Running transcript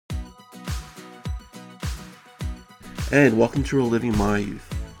And welcome to Reliving My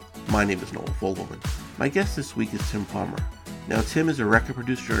Youth. My name is Noel Fogelman. My guest this week is Tim Palmer. Now, Tim is a record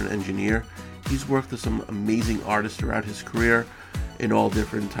producer and engineer. He's worked with some amazing artists throughout his career in all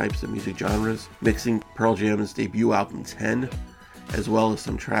different types of music genres, mixing Pearl Jam's debut album 10, as well as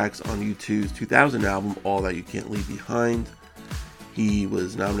some tracks on U2's 2000 album, All That You Can't Leave Behind. He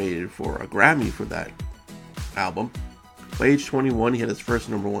was nominated for a Grammy for that album. By age 21, he had his first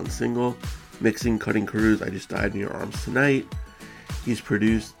 #1 single, mixing Cutting Crew's I Just Died in Your Arms Tonight. He's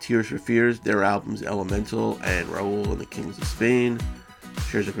produced Tears for Fears, their albums Elemental and Raúl and the Kings of Spain.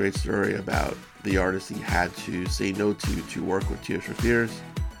 Shares a great story about the artist he had to say no to work with Tears for Fears,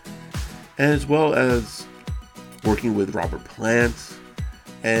 as well as working with Robert Plant.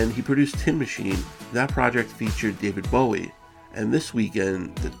 And he produced Tin Machine. That project featured David Bowie. And this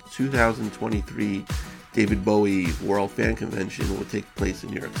weekend, the 2023 David Bowie World Fan Convention will take place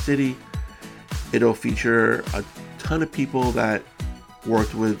in New York City. It'll feature a ton of people that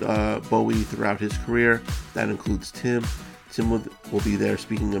worked with Bowie throughout his career. That includes Tim. Tim will be there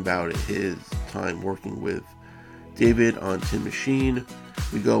speaking about his time working with David on Tin Machine.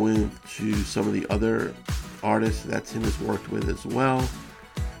 We go into some of the other artists that Tim has worked with as well.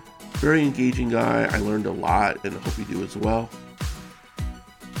 Very engaging guy. I learned a lot, and I hope you do as well.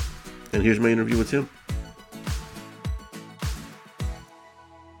 And here's my interview with Tim.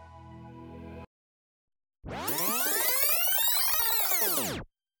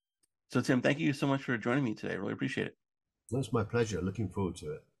 So, Tim, thank you so much for joining me today. I really appreciate it. That's my pleasure. Looking forward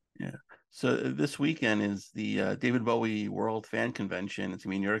to it. Yeah. So this weekend is the David Bowie World Fan Convention. It's going to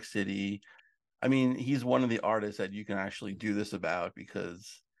be in New York City. I mean, he's one of the artists that you can actually do this about,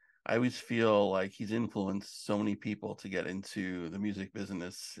 because I always feel like he's influenced so many people to get into the music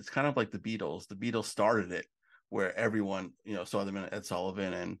business. It's kind of like the Beatles. The Beatles started it, where everyone, saw them in Ed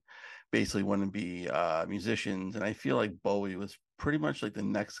Sullivan and basically wanted to be musicians. And I feel like Bowie was pretty much like the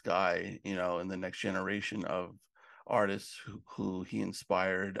next guy, in the next generation of artists who he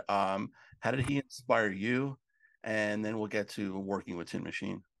inspired. How did he inspire you? And then we'll get to working with Tin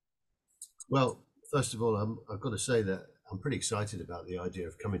Machine. Well, first of all, I've got to say that I'm pretty excited about the idea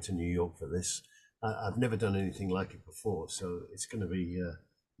of coming to New York for this. I've never done anything like it before, so it's going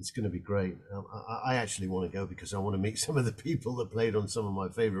to be great. I actually want to go because I want to meet some of the people that played on some of my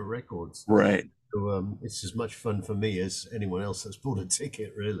favorite records. Right. So it's as much fun for me as anyone else that's bought a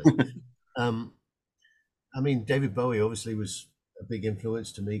ticket, really. I mean, David Bowie obviously was a big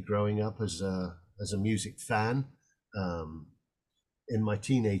influence to me growing up as a music fan. In my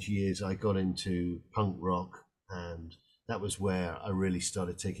teenage years, I got into punk rock, and that was where I really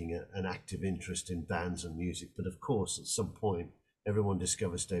started taking an active interest in bands and music. But of course, at some point, everyone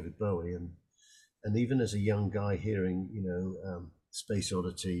discovers David Bowie, and even as a young guy hearing, Space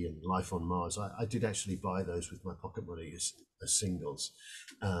Oddity and Life on Mars, I did actually buy those with my pocket money as singles,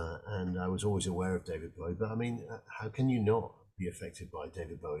 and I was always aware of David Bowie. But I mean, how can you not be affected by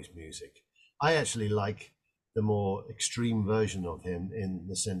David Bowie's music? I actually like the more extreme version of him, in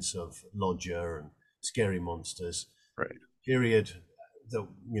the sense of Lodger and Scary Monsters. Right. Period. That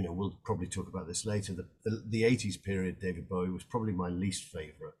we'll probably talk about this later. The 80s period, David Bowie was probably my least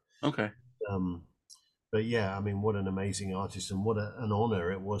favorite. Okay. But yeah, I mean, what an amazing artist, and what an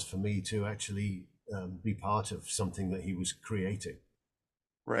honor it was for me to actually be part of something that he was creating.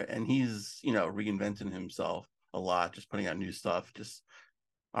 Right. And he's, reinventing himself a lot, just putting out new stuff. Just,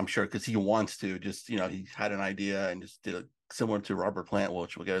 I'm sure, because he wants to. Just, he had an idea and just did it similar to Robert Plant,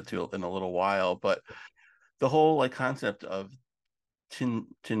 which we'll get into in a little while. But the whole concept of Tin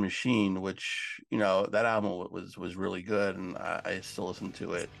Machine, which that album was really good, and I still listen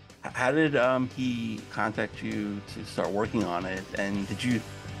to it. How did he contact you to start working on it? And did you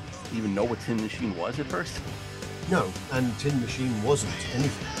even know what Tin Machine was at first? No, and Tin Machine wasn't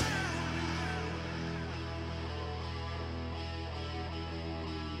anything.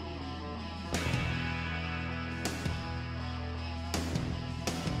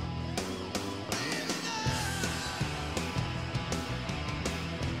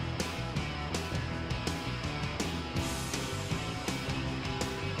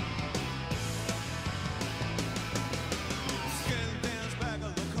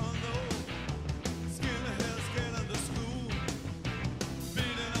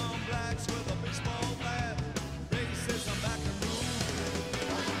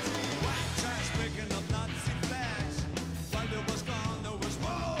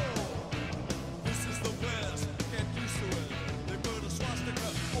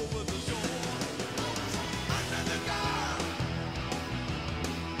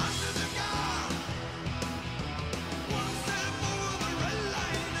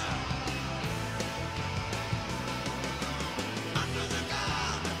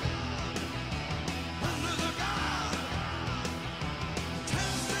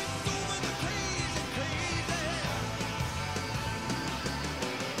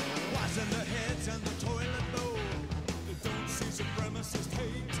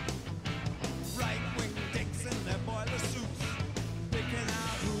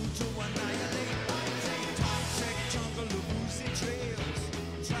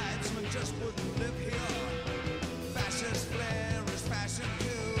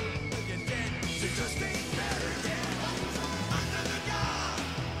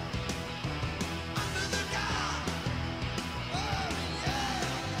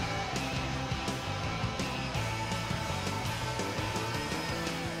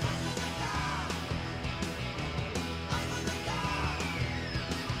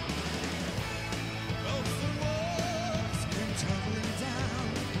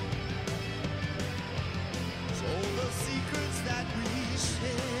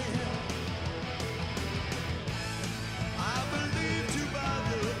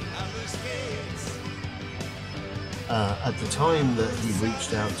 At the time that he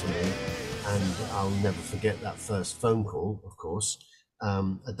reached out to me, and I'll never forget that first phone call, of course.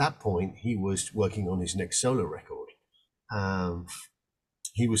 At that point, he was working on his next solo record. Um,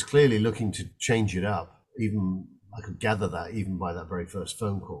 he was clearly looking to change it up. Even I could gather that even by that very first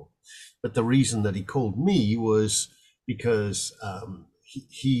phone call. But the reason that he called me was because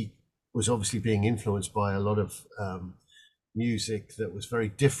he was obviously being influenced by a lot of music that was very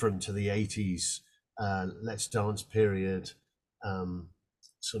different to the 80s Let's Dance period, um,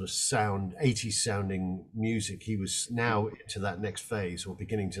 sort of 80s sounding music. He was now into that next phase, or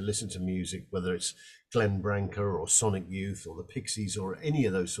beginning to listen to music, whether it's Glenn Branca or Sonic Youth or the Pixies or any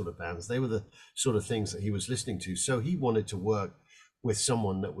of those sort of bands. They were the sort of things that he was listening to. So he wanted to work with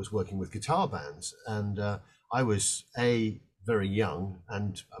someone that was working with guitar bands. And I was very young,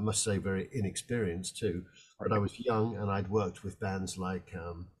 and I must say very inexperienced too. But I was young, and I'd worked with bands like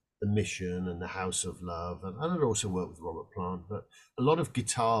The Mission and the House of Love, and I'd also worked with Robert Plant. But a lot of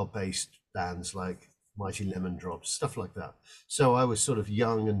guitar-based bands like Mighty Lemon Drops, stuff like that. So I was sort of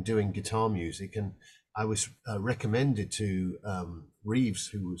young and doing guitar music, and I was recommended to Reeves,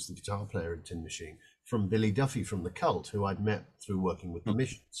 who was the guitar player in Tin Machine, from Billy Duffy from The Cult, who I'd met through working with The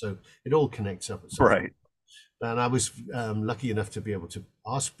Mission. So it all connects up at some point. Right. And I was lucky enough to be able to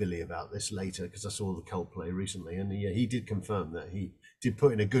ask Billy about this later, because I saw the Cult play recently, and he did confirm that he did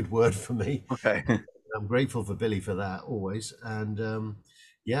put in a good word for me. Okay. I'm grateful for Billy for that always. And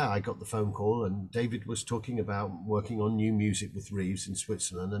yeah, I got the phone call, and David was talking about working on new music with Reeves in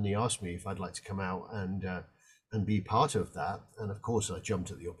Switzerland, and he asked me if I'd like to come out and be part of that. And of course, I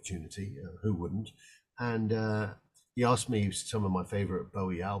jumped at the opportunity. Who wouldn't? And he asked me some of my favorite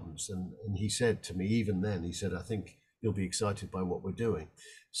Bowie albums, and he said to me, even then, he said, "I think you'll be excited by what we're doing."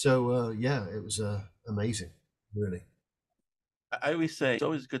 So yeah, it was amazing, really. I always say it's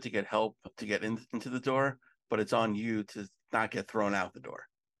always good to get help to get into the door, but it's on you to not get thrown out the door.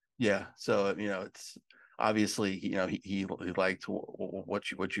 Yeah. So, it's obviously, he liked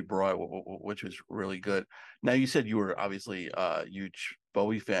what you brought, which was really good. Now, you said you were obviously a huge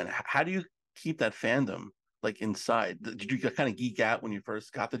Bowie fan. How do you keep that fandom like inside? Did you kind of geek out when you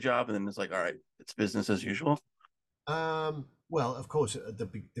first got the job, and then it's like, all right, it's business as usual? Well, of course,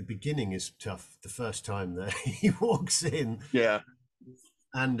 the beginning is tough. The first time that he walks in, Yeah.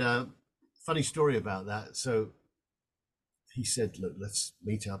 and funny story about that. So he said, "Look, let's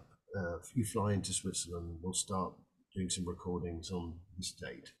meet up. You fly into Switzerland. We'll start doing some recordings on this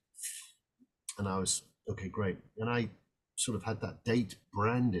date." And I was okay, great. And I sort of had that date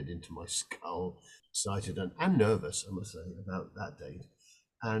branded into my skull, excited and nervous, I must say, about that date.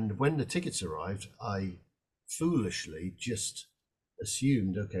 And when the tickets arrived, I foolishly just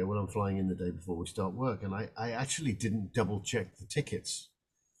assumed, okay, well, I'm flying in the day before we start work. And I actually didn't double check the tickets.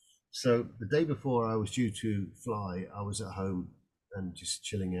 So the day before I was due to fly, I was at home and just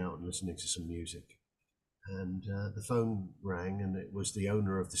chilling out and listening to some music. And the phone rang, and it was the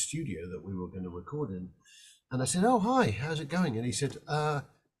owner of the studio that we were going to record in. And I said, "Oh, hi, how's it going?" And he said,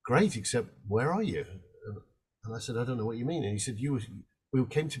 "Great, except where are you?" And I said, "I don't know what you mean." And he said, we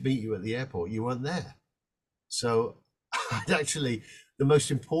came to meet you at the airport. You weren't there." So I'd actually, the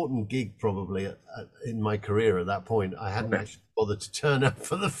most important gig probably in my career at that point, I hadn't Okay. actually bothered to turn up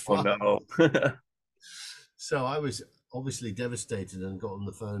for the Oh flight. no. So I was obviously devastated, and got on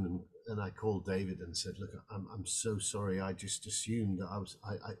the phone, and I called David and said, "Look, I'm so sorry. I just assumed that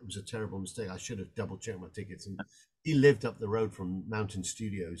it was a terrible mistake. I should have double checked my tickets." And he lived up the road from Mountain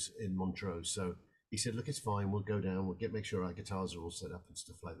Studios in Montreux. So he said, "Look, it's fine. We'll go down. We'll make sure our guitars are all set up and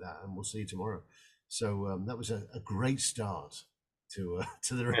stuff like that, and we'll see you tomorrow." So that was a great start to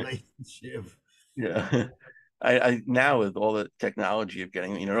the relationship. Yeah. I now, with all the technology of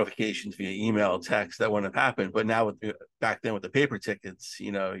getting notifications via email, text, that wouldn't have happened. But now, back then with the paper tickets,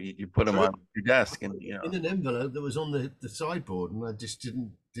 you put them True. on your desk, and In an envelope that was on the sideboard, and I just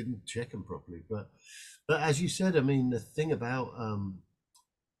didn't check them properly. But as you said, I mean, the thing about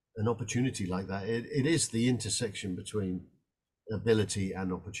an opportunity like that, it is the intersection between ability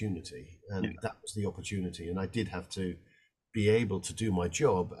and opportunity, yeah, and that was the opportunity. And I did have to be able to do my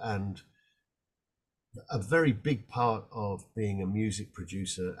job, and a very big part of being a music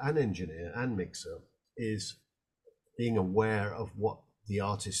producer and engineer and mixer is being aware of what the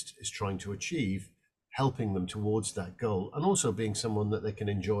artist is trying to achieve, helping them towards that goal, and also being someone that they can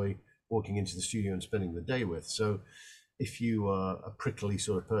enjoy walking into the studio and spending the day with. So if you are a prickly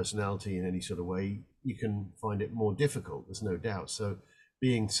sort of personality in any sort of way, you can find it more difficult, there's no doubt. So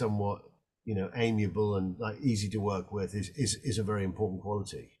being somewhat, amiable and like easy to work with is a very important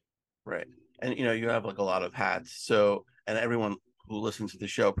quality. right. And you have like a lot of hats. So, and everyone who listens to the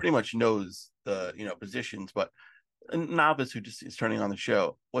show pretty much knows the positions. But a novice who just is turning on the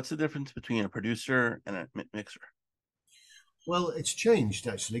show, what's the difference between a producer and a mixer? Well, it's changed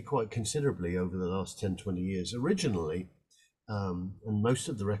actually quite considerably over the last 10, 20 years. Originally, and most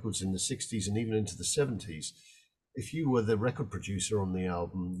of the records in the 60s and even into the 70s, if you were the record producer on the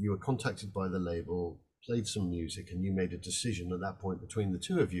album, you were contacted by the label, played some music, and you made a decision at that point between the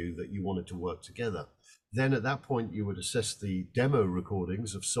two of you that you wanted to work together. Then at that point, you would assess the demo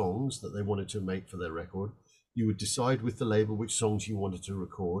recordings of songs that they wanted to make for their record. You would decide with the label which songs you wanted to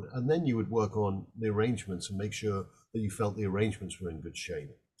record, and then you would work on the arrangements and make sure that you felt the arrangements were in good shape.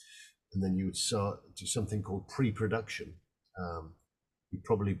 And then you would start do something called pre-production. You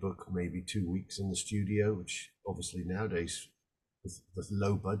probably book maybe 2 weeks in the studio, which obviously nowadays with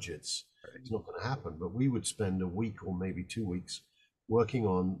low budgets, it's not going to happen. But we would spend a week or maybe 2 weeks working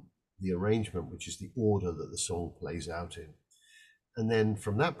on the arrangement, which is the order that the song plays out in. And then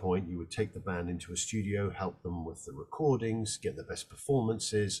from that point, you would take the band into a studio, help them with the recordings, get the best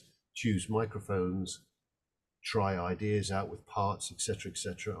performances, choose microphones, try ideas out with parts, etc.,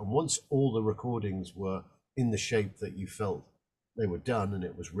 etc. And once all the recordings were in the shape that you felt they were done and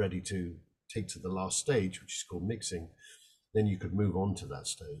it was ready to take to the last stage, which is called mixing, then you could move on to that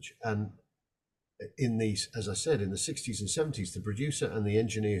stage. And in these, as I said, in the 60s and 70s, the producer and the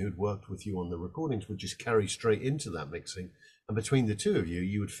engineer who'd worked with you on the recordings would just carry straight into that mixing. And between the two of you,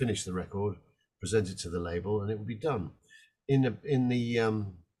 you would finish the record, present it to the label, and it would be done.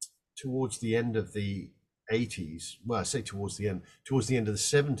 Towards the end of the 80s, well, I say towards the end of the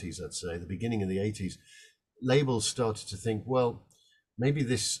 70s, I'd say, the beginning of the 80s, labels started to think, well, maybe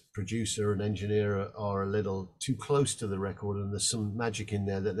this producer and engineer are a little too close to the record and there's some magic in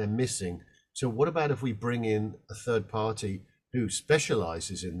there that they're missing. So what about if we bring in a third party who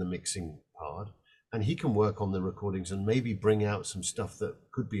specializes in the mixing part, and he can work on the recordings and maybe bring out some stuff that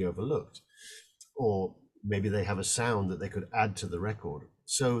could be overlooked, or maybe they have a sound that they could add to the record.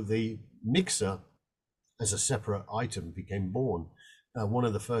 So the mixer as a separate item became born. One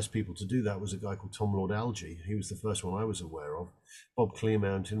of the first people to do that was a guy called Tom Lord Alge. He was the first one I was aware of. Bob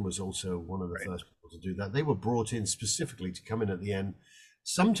Clearmountain was also one of the first people to do that. They were brought in specifically to come in at the end.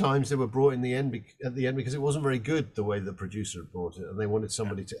 Sometimes they were brought in at the end because it wasn't very good the way the producer had brought it, and they wanted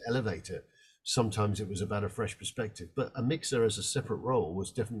somebody to elevate it. Sometimes it was about a fresh perspective, but a mixer as a separate role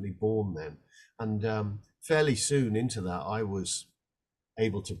was definitely born then. And fairly soon into that, I was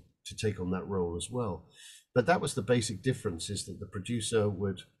able to take on that role as well. But that was the basic difference, is that the producer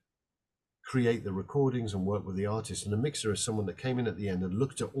would create the recordings and work with the artist, and a mixer is someone that came in at the end and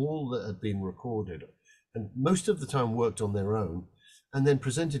looked at all that had been recorded, and most of the time worked on their own, and then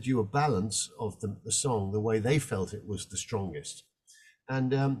presented you a balance of the song the way they felt it was the strongest.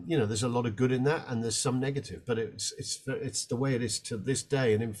 And there's a lot of good in that, and there's some negative, but it's the way it is to this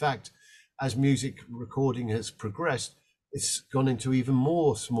day. And in fact, as music recording has progressed, it's gone into even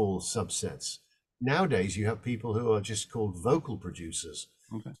more small subsets. Nowadays, you have people who are just called vocal producers.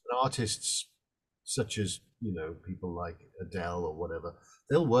 Okay. Artists such as, people like Adele or whatever,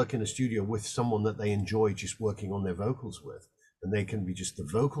 they'll work in a studio with someone that they enjoy just working on their vocals with, and they can be just the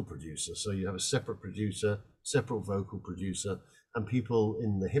vocal producer. So you have a separate producer, separate vocal producer, and people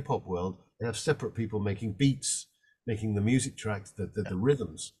in the hip hop world, they have separate people making beats, making the music tracks, the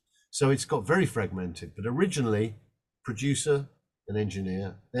rhythms. So it's got very fragmented, but originally producer and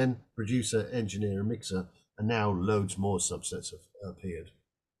engineer, then producer, engineer, and mixer, and now loads more subsets have appeared.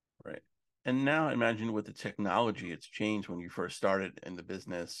 Right. And now imagine with the technology, it's changed when you first started in the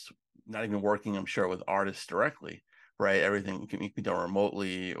business, not even working, I'm sure, with artists directly, right? Everything can be done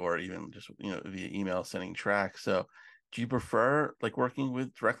remotely or even just, via email sending tracks. So do you prefer like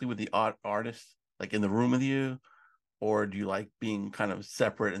working directly with the artist, like in the room with you, or do you like being kind of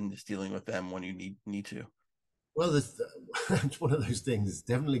separate and just dealing with them when you need to? Well, it's one of those things. It's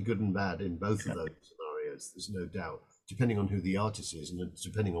definitely good and bad in both of those scenarios. There's no doubt, depending on who the artist is and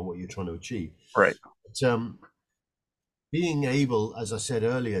depending on what you're trying to achieve. Right. But being able, as I said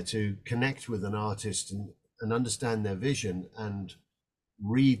earlier, to connect with an artist and understand their vision and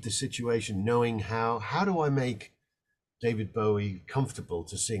read the situation, knowing how do I make David Bowie comfortable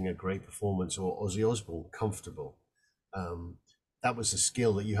to sing a great performance, or Ozzy Osbourne comfortable. That was a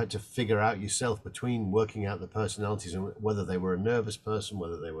skill that you had to figure out yourself between working out the personalities and whether they were a nervous person,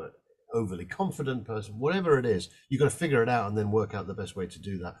 whether they were overly confident person, whatever it is, you've got to figure it out and then work out the best way to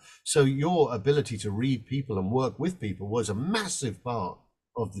do that. So your ability to read people and work with people was a massive part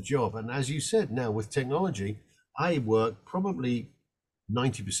of the job. And as you said, now with technology, I work probably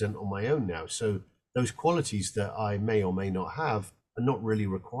 90% on my own now. So those qualities that I may or may not have are not really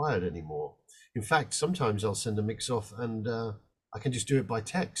required anymore. In fact, sometimes I'll send a mix off and I can just do it by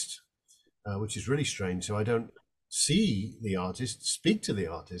text, which is really strange. So I don't see the artist, speak to the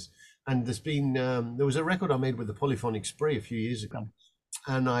artist. And there was a record I made with the Polyphonic Spree a few years ago,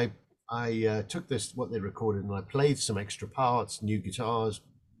 and I took this what they recorded and I played some extra parts, new guitars,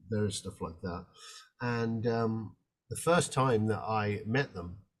 various stuff like that. And the first time that I met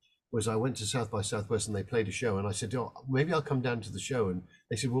them was I went to South by Southwest and they played a show, and I said, "Oh, maybe I'll come down to the show." And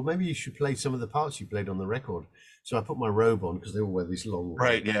they said, "Well, maybe you should play some of the parts you played on the record." So I put my robe on because they all wear these long robes.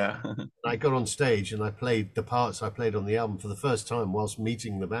 Right. Yeah. I got on stage and I played the parts I played on the album for the first time whilst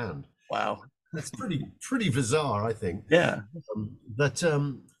meeting the band. Wow. That's pretty bizarre, I think. Yeah. But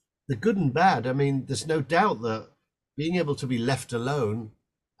the good and bad, I mean, there's no doubt that being able to be left alone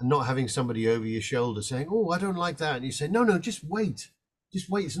and not having somebody over your shoulder saying, "Oh, I don't like that," and you say, "No, no, just wait,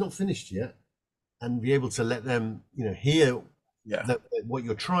 it's not finished yet," and be able to let them, hear Yeah. that what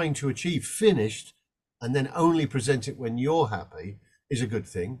you're trying to achieve finished, and then only present it when you're happy is a good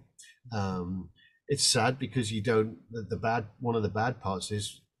thing. It's sad because you don't. The bad one of the bad parts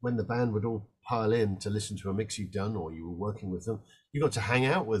is when the band would all pile in to listen to a mix you've done or you were working with them. You got to hang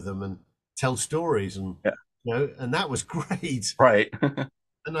out with them and tell stories, and Yeah. and that was great. Right.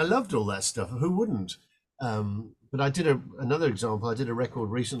 And I loved all that stuff. Who wouldn't? But I did another example. I did a record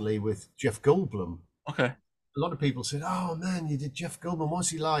recently with Jeff Goldblum. Okay. A lot of people said, "Oh man, you did Jeff Goldblum. What's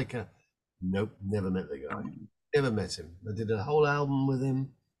he like?" Nope, never met the guy. Never met him. I did a whole album with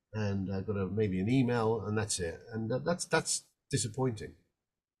him, and I got maybe an email, and that's it. And that's disappointing.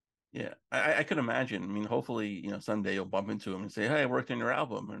 Yeah, I could imagine. I mean, hopefully, someday you'll bump into him and say, "Hey, I worked on your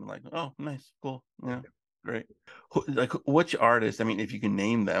album," and like, "Oh, nice, cool, yeah, great." Like, which artist? I mean, if you can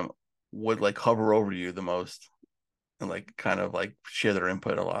name them, would like hover over you the most, and like kind of like share their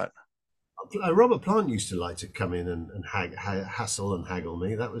input a lot? Robert Plant used to like to come in and hassle and haggle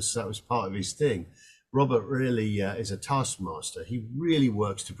me. That was part of his thing. Robert really is a taskmaster. He really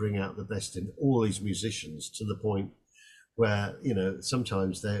works to bring out the best in all his musicians to the point where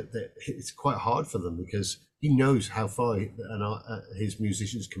sometimes it's quite hard for them because he knows how far his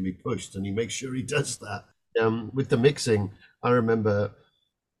musicians can be pushed, and he makes sure he does that. With the mixing, I remember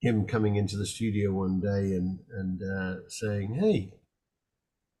him coming into the studio one day and saying, "Hey,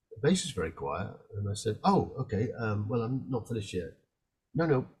 the bass is very quiet," and I said, "Oh, okay. Well, I'm not finished yet." "No,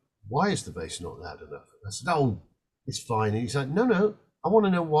 no. Why is the bass not loud enough?" I said, "Oh, it's fine." And he's like, "No, no. I want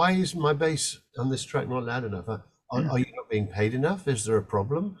to know why is my bass on this track not loud enough? Are you not being paid enough? Is there a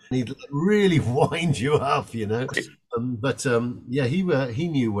problem?" And he'd really wind you up. Yeah, he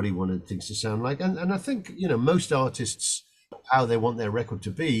knew what he wanted things to sound like, and I think most artists how they want their record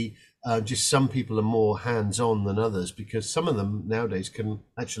to be. Just some people are more hands-on than others because some of them nowadays can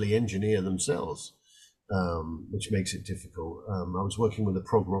actually engineer themselves, which makes it difficult. I was working with a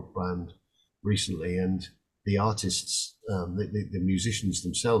prog rock band recently, and the artists, the musicians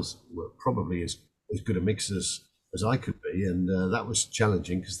themselves, were probably as good a mixers as I could be, and that was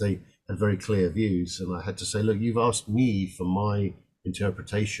challenging because they had very clear views, and I had to say, "Look, you've asked me for my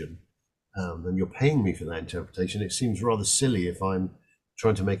interpretation, and you're paying me for that interpretation. It seems rather silly if I'm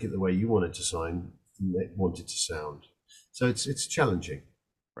trying to make it the way you want it to sound." So it's challenging.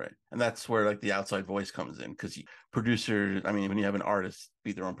 Right, and that's where like the outside voice comes in because producers. I mean, when you have an artist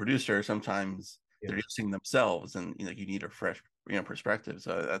be their own producer, sometimes they're just singing themselves, and you need a fresh perspective.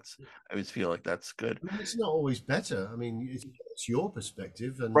 So I always feel like that's good. I mean, it's not always better. I mean, it's your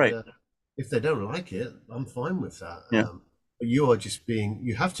perspective, and Right. if they don't like it, I'm fine with that. Yeah. But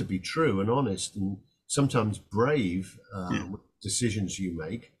you have to be true and honest, and sometimes brave with decisions you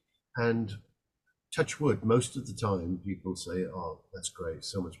make. And touch wood, most of the time people say, "Oh, that's great,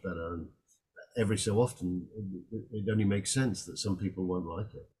 so much better." And every so often, it only makes sense that some people won't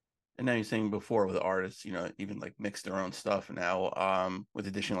like it. And now you're saying before with artists, even like mix their own stuff now, with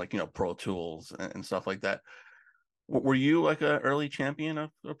addition like Pro Tools and stuff like that. Were you like an early champion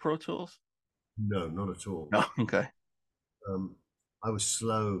of Pro Tools? No, not at all. No. Okay. I was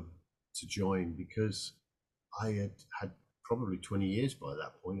slow to join because I had probably 20 years by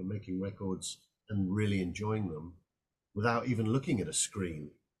that point of making records and really enjoying them without even looking at a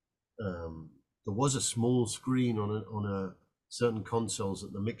screen. There was a small screen on a certain consoles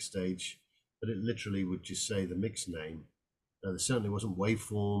at the mix stage, but it literally would just say the mix name. There certainly wasn't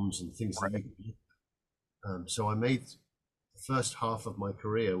waveforms and things that you could. So I made the first half of my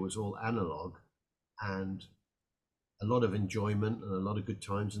career was all analog, and a lot of enjoyment and a lot of good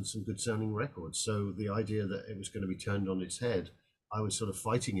times and some good sounding records. So the idea that it was going to be turned on its head, I was sort of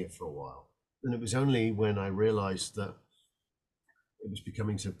fighting it for a while. And it was only when I realized that it was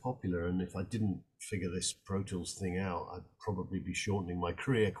becoming so popular, and if I didn't figure this Pro Tools thing out, I'd probably be shortening my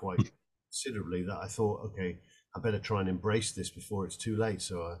career quite considerably, that I thought, okay, I better try and embrace this before it's too late.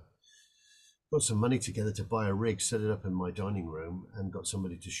 So got some money together to buy a rig, set it up in my dining room, and got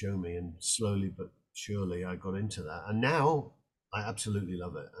somebody to show me. And slowly but surely, I got into that. And now I absolutely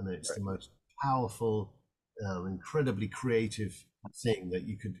love it. And it's Right. the most powerful, incredibly creative thing that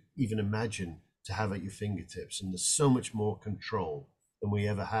you could even imagine to have at your fingertips. And there's so much more control than we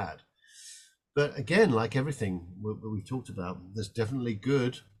ever had. But again, like everything we've talked about, there's definitely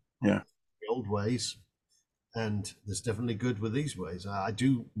good, Yeah. the old ways, and there's definitely good with these ways. I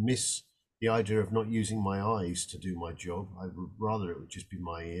do miss the idea of not using my eyes to do my job. I would rather it would just be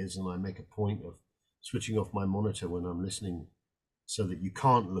my ears, and I make a point of switching off my monitor when I'm listening, so that you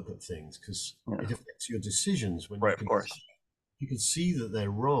can't look at things because Yeah. it affects your decisions. When Right. Of course. you can see that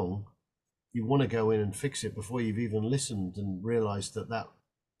they're wrong, you want to go in and fix it before you've even listened and realized that that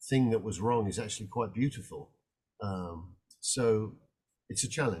thing that was wrong is actually quite beautiful. So it's a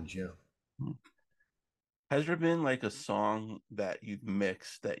challenge, yeah. Hmm. Has there been like a song that you've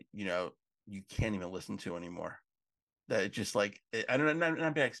mixed that you can't even listen to anymore? That it just like I don't know,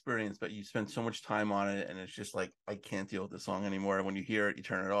 not bad experience, but you spend so much time on it, and it's just like I can't deal with the song anymore. And when you hear it, you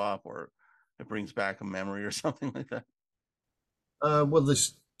turn it off, or it brings back a memory or something like that. Well,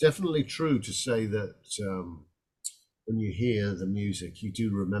 there's definitely true to say that when you hear the music, you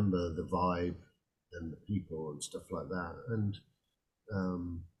do remember the vibe and the people and stuff like that. And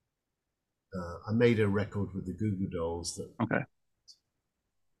um, I made a record with the Goo Goo Dolls that Okay.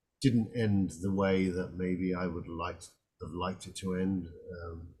 didn't end the way that maybe I would have liked it to end.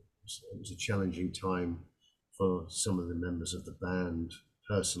 It was a challenging time for some of the members of the band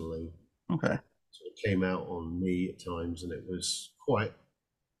personally. Okay. So it came out on me at times, and it was quite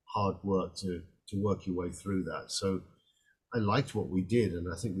hard work to work your way through that. So I liked what we did, and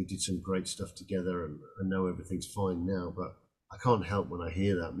I think we did some great stuff together. And I know everything's fine now, but I can't help when I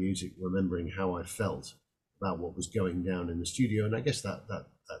hear that music remembering how I felt about what was going down in the studio. And I guess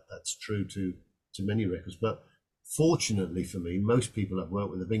that's true to many records. But fortunately for me, most people I've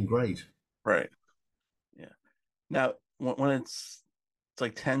worked with have been great. Right. Yeah. Now, when it's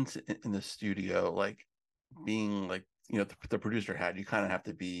like tense in the studio, like being like the producer had, you kind of have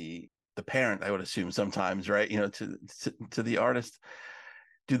to be the parent, I would assume sometimes, right? To the artist.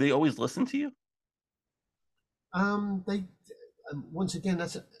 Do they always listen to you? They once again,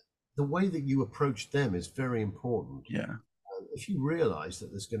 the way that you approach them is very important. Yeah. If you realize that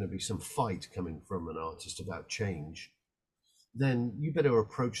there's going to be some fight coming from an artist about change, then you better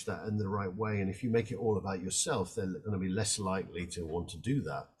approach that in the right way. And if you make it all about yourself, they're going to be less likely to want to do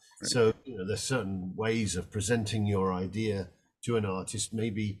that. Right. So, there's certain ways of presenting your idea to an artist.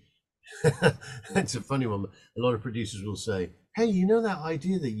 Maybe it's a funny one. A lot of producers will say, "Hey, that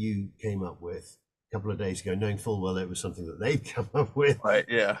idea that you came up with a couple of days ago," knowing full well it was something that they'd come up with. Right.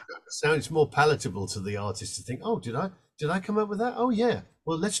 Yeah. So it's more palatable to the artist to think, "Oh, did I come up with that? Oh, yeah.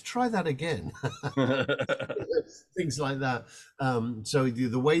 Well, let's try that again." Things like that. So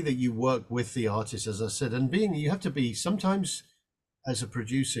the way that you work with the artist, as I said, and you have to be sometimes as a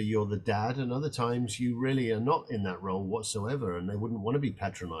producer, you're the dad, and other times you really are not in that role whatsoever, and they wouldn't want to be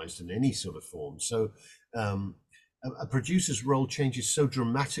patronized in any sort of form. So um, a producer's role changes so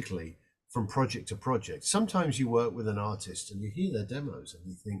dramatically from project to project. Sometimes you work with an artist and you hear their demos and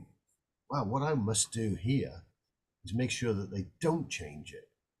you think, wow, what I must do here is make sure that they don't change it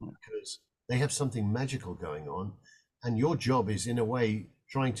because they have something magical going on. And your job is, in a way,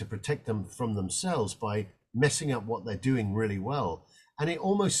 trying to protect them from themselves by messing up what they're doing really well. And it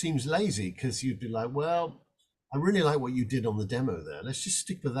almost seems lazy because you'd be like, well, I really like what you did on the demo there. Let's just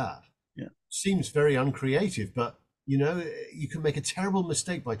stick with that. Yeah. Seems very uncreative, but you can make a terrible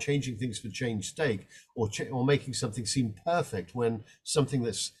mistake by changing things for change sake, or making something seem perfect when something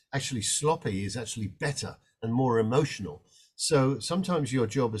that's actually sloppy is actually better and more emotional. So sometimes your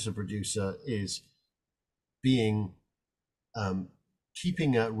job as a producer is being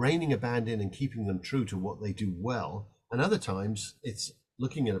reining a band in and keeping them true to what they do well, and other times it's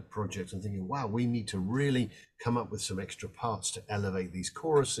looking at a project and thinking, wow, we need to really come up with some extra parts to elevate these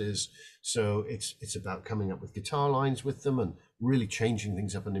choruses. So it's about coming up with guitar lines with them and really changing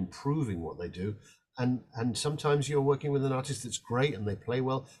things up and improving what they do. And sometimes you're working with an artist that's great and they play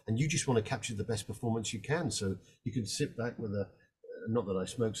well, and you just want to capture the best performance you can. So you can sit back with not that I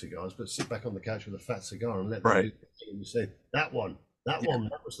smoke cigars, but sit back on the couch with a fat cigar and let them Right. do the thing, and you say, that Yeah. one,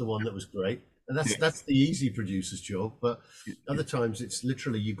 that was the one that was great. And Yeah. that's the easy producer's job. But other times it's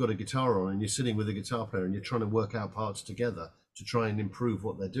literally you've got a guitar on and you're sitting with a guitar player and you're trying to work out parts together to try and improve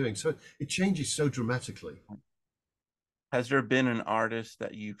what they're doing. So it changes so dramatically. Has there been an artist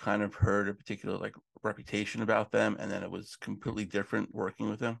that you kind of heard a particular like reputation about them, and then it was completely different working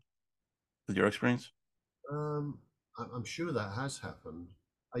with them, with your experience? Um, I'm sure that has happened.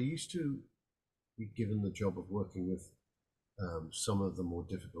 I used to. given the job of working with some of the more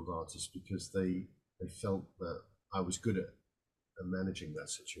difficult artists because they felt that I was good at managing that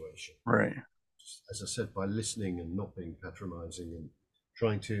situation. Right. As I said, by listening and not being patronizing and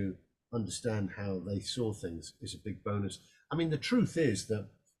trying to understand how they saw things is a big bonus. I mean, the truth is that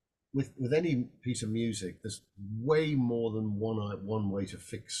with any piece of music, there's way more than one way to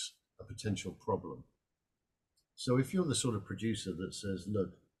fix a potential problem. So if you're the sort of producer that says,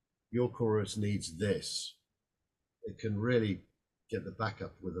 look, your chorus needs this, it can really get the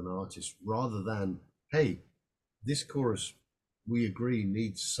backup with an artist rather than, hey, this chorus we agree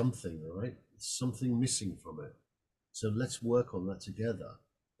needs something, right? It's something missing from it. So let's work on that together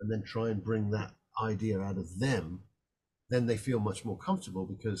and then try and bring that idea out of them. Then they feel much more comfortable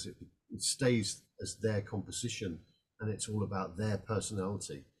because it stays as their composition and it's all about their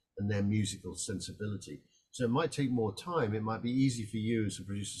personality and their musical sensibility. So it might take more time. It might be easy for you as a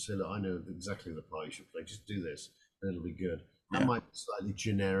producer to say, look, I know exactly the part you should play. Just do this and it'll be good. That Yeah. might be slightly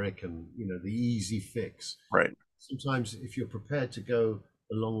generic and, the easy fix. Right. Sometimes if you're prepared to go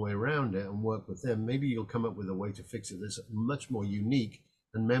a long way around it and work with them, maybe you'll come up with a way to fix it that's much more unique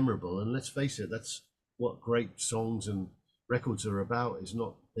and memorable. And let's face it, that's what great songs and records are about, is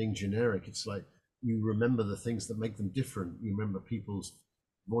not being generic. It's like you remember the things that make them different. You remember people's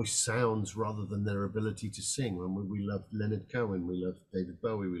voice sounds rather than their ability to sing. When we love Leonard Cohen, we love David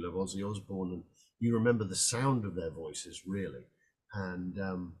Bowie, we love Ozzy Osbourne, and you remember the sound of their voices really. And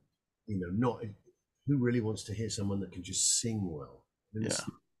not who really wants to hear someone that can just sing well? I mean, Yeah.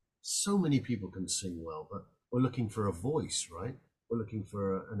 so many people can sing well, but we're looking for a voice, right? We're looking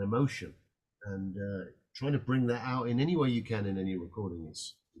for an emotion, and trying to bring that out in any way you can in any recording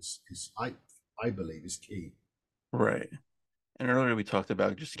is I believe is key. Right. And earlier we talked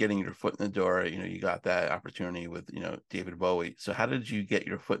about just getting your foot in the door. You got that opportunity with, David Bowie. So how did you get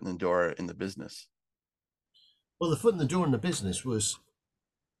your foot in the door in the business? Well, the foot in the door in the business was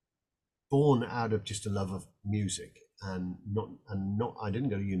born out of just a love of music, and not I didn't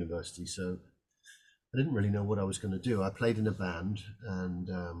go to university, so I didn't really know what I was going to do. I played in a band, and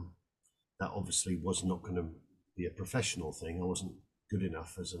that obviously was not going to be a professional thing. I wasn't good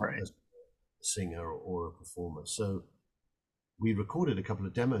enough as Right. a singer or a performer. So we recorded a couple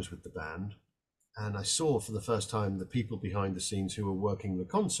of demos with the band, and I saw for the first time the people behind the scenes who were working the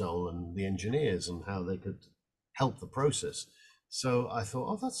console and the engineers and how they could help the process. So I thought,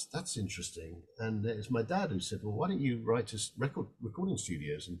 oh, that's interesting. And it was my dad who said, well, why don't you write to recording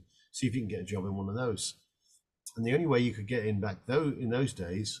studios and see if you can get a job in one of those? And the only way you could get in back though in those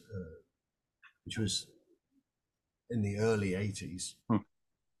days, which was in the early 80s, Hmm.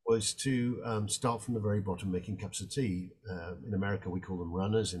 was to start from the very bottom making cups of tea. In America, we call them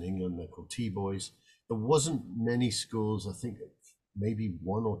runners. In England, they're called tea boys. There wasn't many schools, I think maybe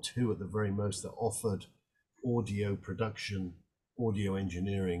one or two at the very most, that offered audio production, audio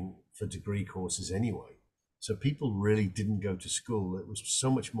engineering for degree courses anyway. So people really didn't go to school. It was so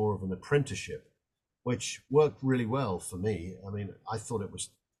much more of an apprenticeship, which worked really well for me. I mean,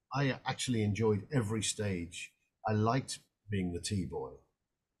 I actually enjoyed every stage. I liked being the tea boy.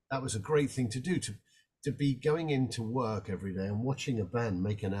 That was a great thing to do, to be going into work every day and watching a band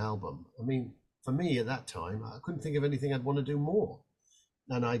make an album. I mean, for me at that time, I couldn't think of anything I'd want to do more.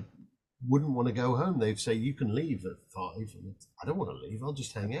 And I wouldn't want to go home. They'd say, you can leave at 5. And I don't want to leave. I'll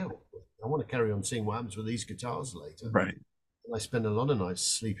just hang out. I want to carry on seeing what happens with these guitars later. Right. And I spent a lot of nights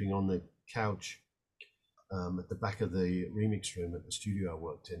sleeping on the couch at the back of the remix room at the studio I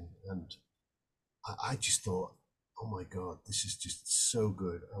worked in. And I just thought, oh my God, this is just so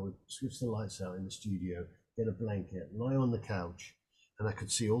good. I would switch the lights out in the studio, get a blanket, lie on the couch, and I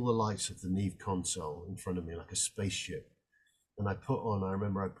could see all the lights of the Neve console in front of me like a spaceship. And I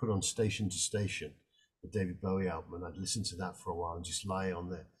remember I put on Station to Station, the David Bowie album, and I'd listen to that for a while and just lie on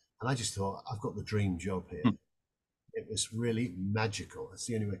there. And I just thought, I've got the dream job here. Hmm. It was really magical. That's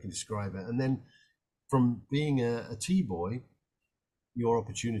the only way I can describe it. And then from being a T-boy, your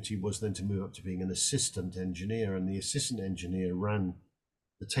opportunity was then to move up to being an assistant engineer, and the assistant engineer ran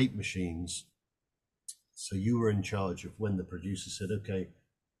the tape machines. So you were in charge of when the producer said, okay,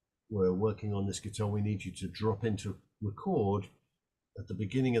 we're working on this guitar, we need you to drop into record at the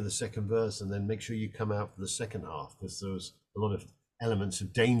beginning of the second verse and then make sure you come out for the second half, because there was a lot of elements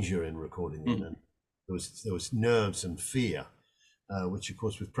of danger in recording then, and there was nerves and fear, which of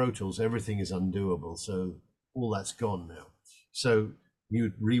course with Pro Tools everything is undoable, so all that's gone now. So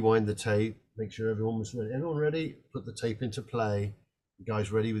you'd rewind the tape, make sure everyone was ready. Everyone ready? Put the tape into play. The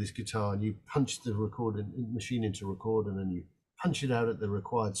guy's ready with his guitar, and you punch the recording machine into record, and then you punch it out at the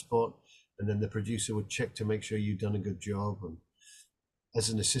required spot, and then the producer would check to make sure you'd done a good job. And as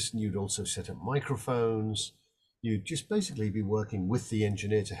an assistant, you'd also set up microphones. You'd just basically be working with the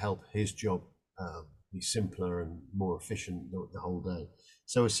engineer to help his job be simpler and more efficient the whole day.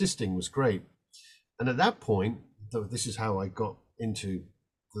 So assisting was great. And at that point, though, this is how I got into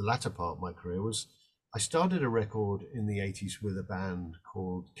the latter part of my career, was I started a record in the 80s with a band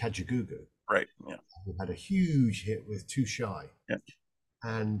called Kajagoogoo. Right. Yeah. We had a huge hit with Too Shy. Yeah.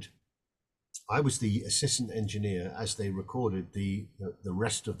 And I was the assistant engineer as they recorded the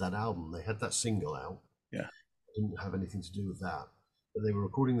rest of that album. They had that single out. Yeah. Didn't have anything to do with that, but they were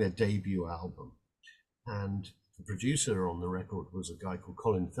recording their debut album. And the producer on the record was a guy called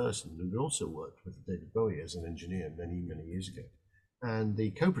Colin Thurston, who had also worked with David Bowie as an engineer many, many years ago. And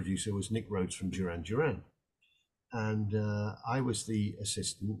the co-producer was Nick Rhodes from Duran Duran. And I was the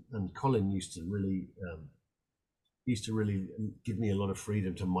assistant, and Colin used to really give me a lot of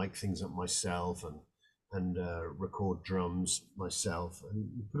freedom to mic things up myself and record drums myself, and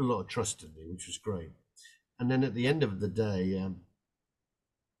put a lot of trust in me, which was great. And then at the end of the day,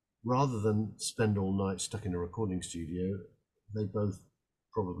 rather than spend all night stuck in a recording studio, they both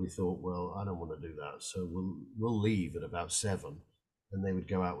probably thought, well, I don't want to do that, so we'll leave at about 7. And they would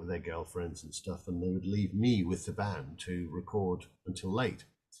go out with their girlfriends and stuff, and they would leave me with the band to record until late.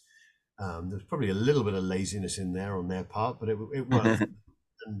 There's probably a little bit of laziness in there on their part, but it worked.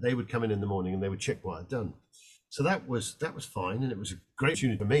 And they would come in the morning and they would check what I'd done. So that was fine, and it was a great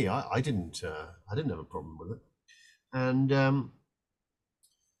opportunity for me. I didn't have a problem with it. And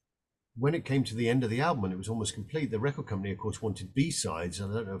when it came to the end of the album and it was almost complete, the record company, of course, wanted B-sides. I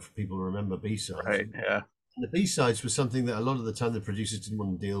don't know if people remember B-sides. Right. Yeah. And the B-sides was something that a lot of the time the producers didn't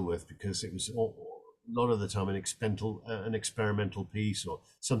want to deal with, because it was a lot of the time an experimental piece or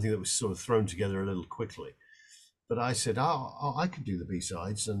something that was sort of thrown together a little quickly. But I said, I could do the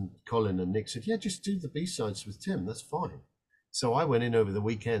B-sides. And Colin and Nick said, yeah, just do the B-sides with Tim. That's fine. So I went in over the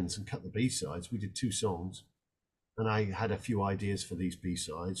weekends and cut the B-sides. We did 2 songs. And I had a few ideas for these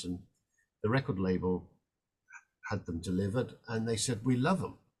B-sides. And the record label had them delivered. And they said, we love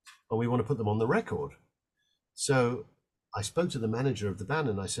them. And we want to put them on the record. So I spoke to the manager of the band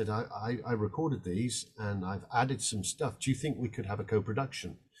and I said, I recorded these and I've added some stuff. Do you think we could have a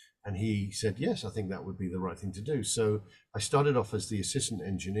co-production? And he said, yes, I think that would be the right thing to do. So I started off as the assistant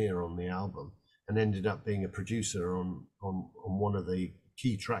engineer on the album and ended up being a producer on one of the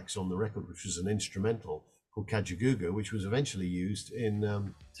key tracks on the record, which was an instrumental called Kajagoogoo, which was eventually used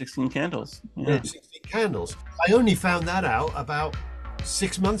in 16 Candles. Yeah. 16 Candles. I only found that out about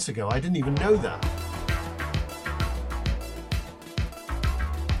 6 months ago. I didn't even know that.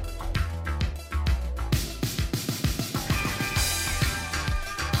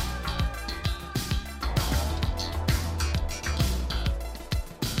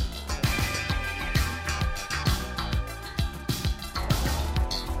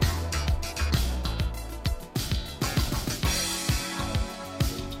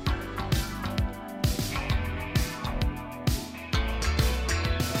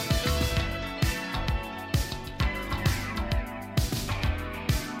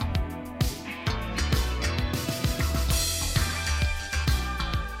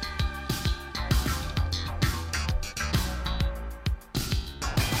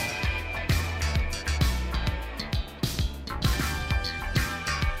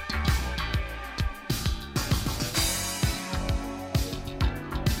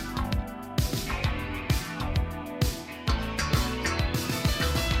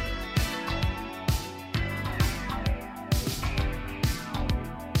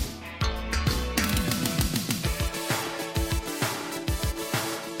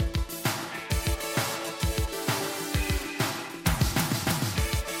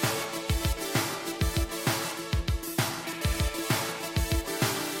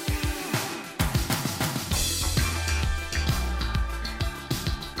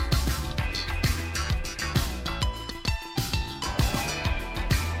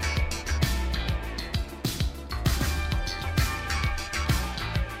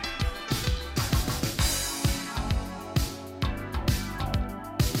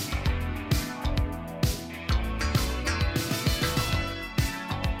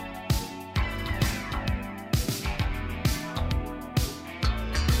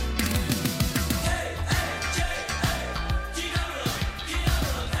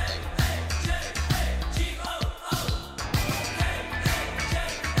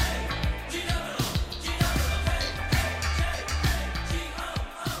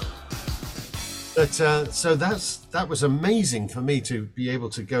 But so that was amazing for me to be able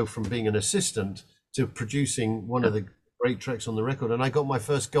to go from being an assistant to producing one of the great tracks on the record, and I got my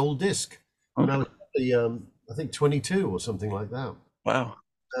first gold disc when I was I think 22 or something like that. Wow.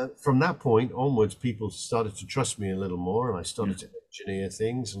 From that point onwards, people started to trust me a little more, and I Yeah. started to engineer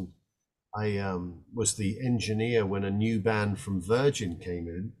things. And I was the engineer when a new band from Virgin came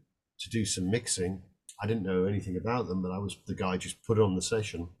in to do some mixing. I didn't know anything about them, but I was the guy just put on the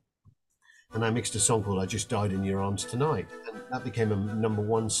session. And I mixed a song called "I Just Died in Your Arms Tonight," and that became a number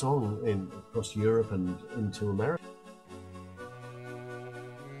one song in across Europe and into America.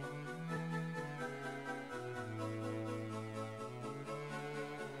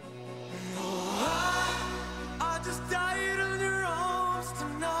 I just died in your arms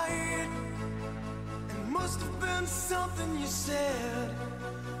tonight. It must have been something you said.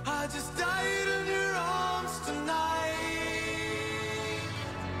 I just died in your arms tonight.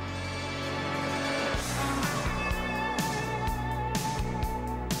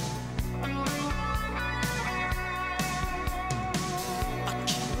 I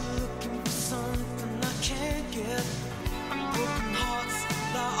keep looking for something I can't get. Broken hearts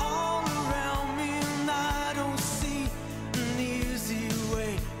lie all around me, and I don't see an easy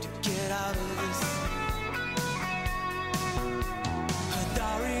way to get out of this. Her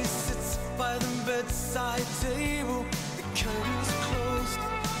diary sits by the bedside table. The curtains are closed,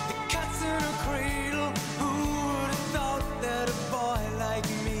 the cat's in a cradle. Who would have thought that a boy like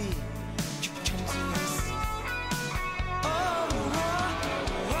me could come to this? Oh,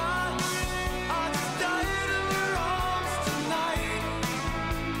 I just died in your arms tonight.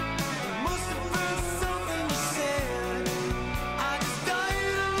 It must have been something you said. I just died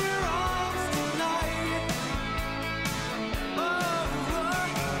in your arms tonight. Oh,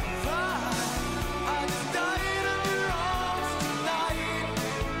 I just died in your arms tonight.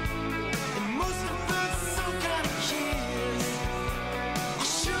 It must have been some kind of kiss. I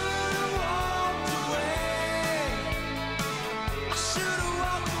should have walked away. I should have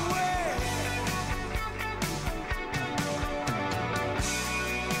walked away.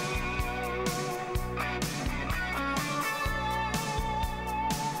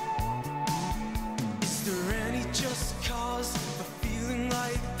 Is there any just cause for feeling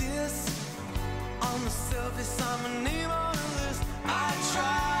like this? On the surface, I'm a name on a list. I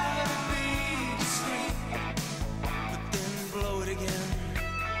try to be discreet, but then blow it again.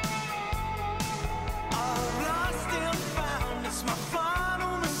 I've lost and found, it's my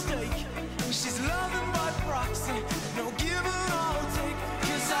final mistake. She's loving by proxy, no give and all take.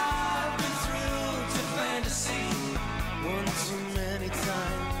 'Cause I've been thrilled to fantasy one too many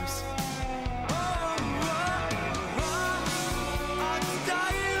times. I just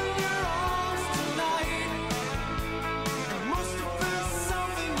died in your arms tonight. It must have been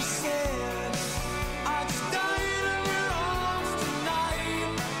something you said. I just died in your arms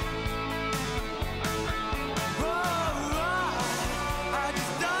tonight. I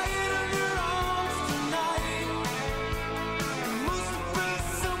just died in your arms tonight. It must have been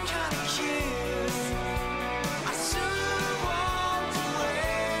some kind of kiss. I should have walked away.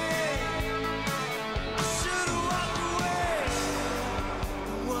 I should have walked away.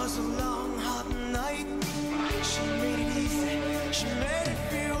 It was a long, hot night. She made it easy. She made it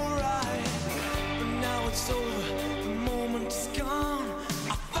feel right. But now it's over. The moment is gone.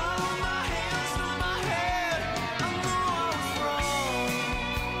 I found my hands on my head. I know I was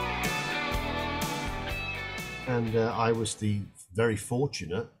wrong. And I was the very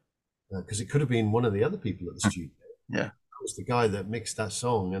fortunate because it could have been one of the other people at the studio. Yeah. I was the guy that mixed that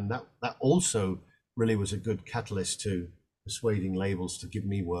song, and that also really was a good catalyst to persuading labels to give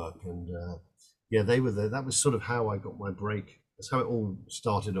me work. And yeah, they were there. That was sort of how I got my break. That's how it all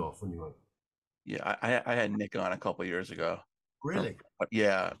started off, anyway. Yeah. I had Nick on a couple years ago. Really?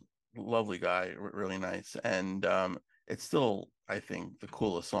 Yeah. Lovely guy, really nice. And it's still, I think, the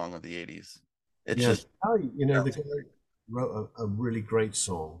coolest song of the 80s. It's Yeah. just, The guy wrote a really great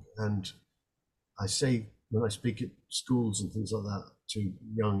song, and I say when I speak at schools and things like that to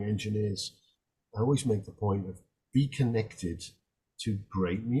young engineers, I always make the point of be connected to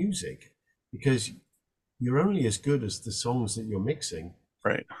great music, because you're only as good as the songs that you're mixing.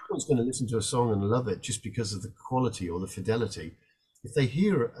 right. No one's going to listen to a song and love it just because of the quality or the fidelity. If they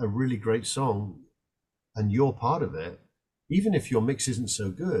hear a really great song and you're part of it, even if your mix isn't so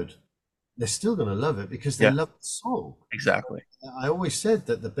good, they're still going to love it because they Yeah, love the song. exactly. I always said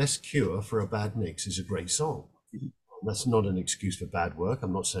that the best cure for a bad mix is a great song. Mhm. That's not an excuse for bad work.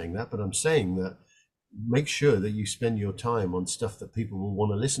 I'm not saying that, but I'm saying that make sure that you spend your time on stuff that people will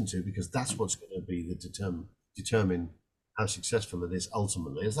want to listen to, because that's what's going to be the determine how successful it is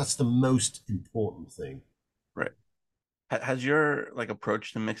ultimately. That's the most important thing. Right. Has your like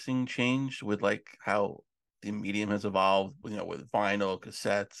approach to mixing changed with like how the medium has evolved, with vinyl,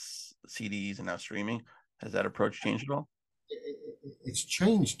 cassettes, CDs, and now streaming? Has that approach changed at all? it's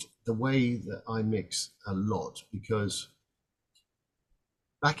changed the way that I mix a lot, because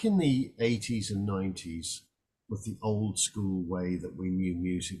back in the 80s and 90s, with the old school way that we knew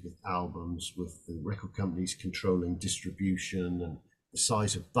music, with albums, with the record companies controlling distribution and the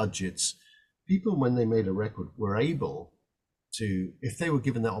size of budgets, people, when they made a record, were able to, if they were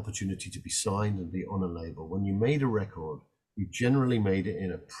given that opportunity to be signed and be on a label, when you made a record, you generally made it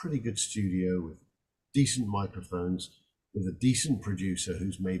in a pretty good studio with decent microphones, with a decent producer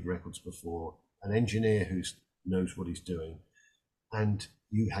who's made records before, an engineer who knows what he's doing, and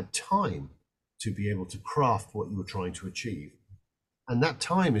you had time to be able to craft what you were trying to achieve. And that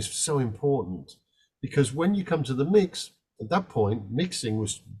time is so important, because when you come to the mix, at that point, mixing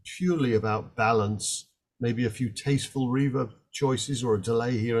was purely about balance, maybe a few tasteful reverb choices or a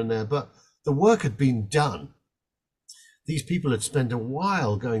delay here and there, but the work had been done. These people had spent a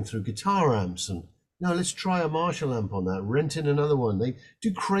while going through guitar amps and, no, let's try a Marshall amp on that, rent in another one. They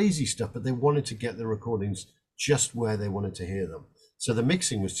do crazy stuff, but they wanted to get the recordings just where they wanted to hear them. So the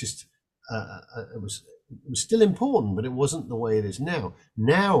mixing was just, it was still important, but it wasn't the way it is now.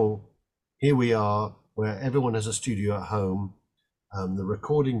 Now, here we are, where everyone has a studio at home. The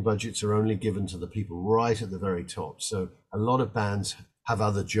recording budgets are only given to the people right at the very top. So a lot of bands have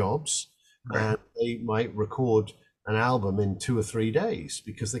other jobs, Right. and they might record an album in 2 or 3 days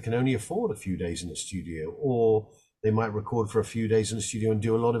because they can only afford a few days in the studio, or they might record for a few days in the studio and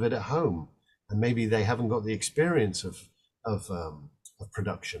do a lot of it at home. And maybe they haven't got the experience of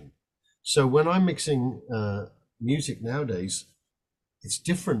production. So when I'm mixing music nowadays, it's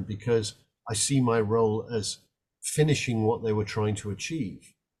different, because I see my role as finishing what they were trying to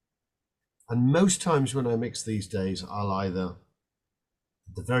achieve. And most times when I mix these days, I'll either,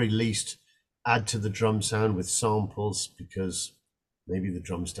 at the very least, add to the drum sound with samples, because maybe the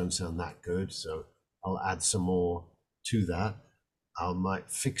drums don't sound that good. So I'll add some more to that. I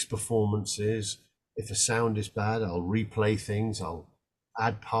might fix performances. If a sound is bad, I'll replay things. I'll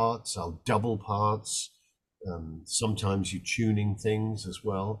add parts. I'll double parts. Sometimes you're tuning things as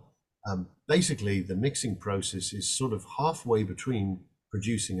well. Basically, the mixing process is sort of halfway between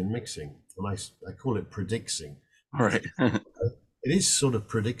producing and mixing. And I call it predixing. All right. It is sort of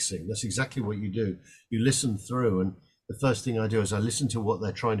predixing. That's exactly what you do. You listen through, and the first thing I do is I listen to what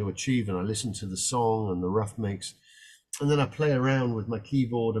they're trying to achieve, and I listen to the song and the rough mix. And then I play around with my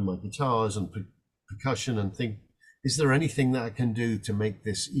keyboard and my guitars and percussion and think, is there anything that I can do to make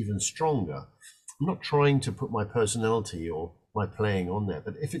this even stronger? I'm not trying to put my personality or my playing on there,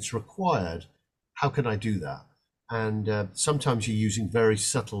 but if it's required, how can I do that? And sometimes you're using very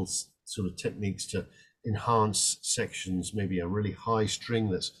subtle sort of techniques to enhance sections, maybe a really high string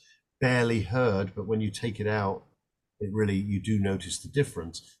that's barely heard, but when you take it out, you do notice the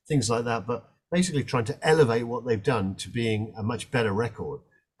difference, things like that. But basically trying to elevate what they've done to being a much better record.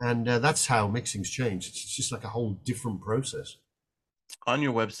 And that's how mixing's changed. It's just like a whole different process. On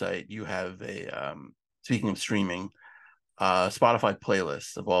your website, you have a speaking of streaming, Spotify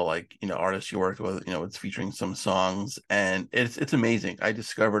playlist of all, like, artists you worked with. It's featuring some songs, and it's amazing. I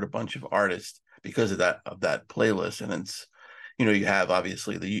discovered a bunch of artists because of that playlist, and it's, you have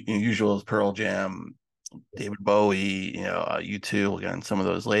obviously the usual Pearl Jam, David Bowie, U2, again, some of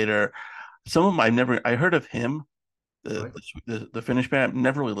those later. Some of them I heard of him, Right. the Finnish band.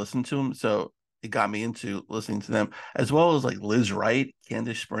 Never really listened to him, so it got me into listening to them, as well as like Liz Wright,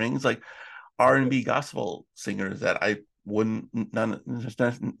 Candice Springs, like R&B gospel singers that I wouldn't not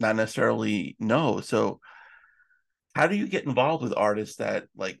necessarily know. So how do you get involved with artists that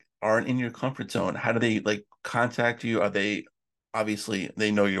like aren't in your comfort zone? How do they like contact you? Are they, obviously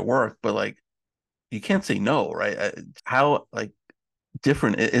they know your work, but like you can't say no, right? How like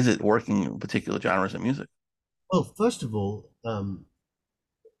different is it working in particular genres of music? Well, first of all,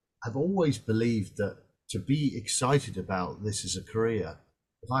 I've always believed that to be excited about this as a career,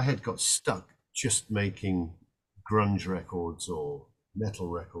 if I had got stuck just making grunge records or metal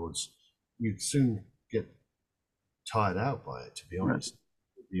records, you'd soon get tired out by it, to be Right. honest.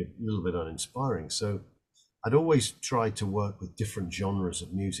 It'd be a little bit uninspiring. So I'd always tried to work with different genres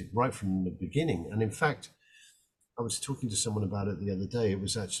of music right from the beginning. And in fact, I was talking to someone about it the other day. It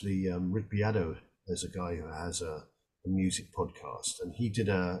was actually Rick Beato. There's a guy who has a music podcast, and he did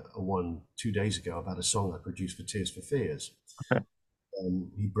a one 2 days ago about a song I produced for Tears for Fears. Okay.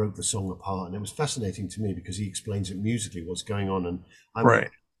 He broke the song apart, and it was fascinating to me because he explains it musically what's going on. And I Right.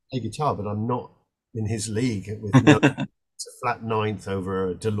 play guitar, but I'm not in his league with no, it's a flat ninth over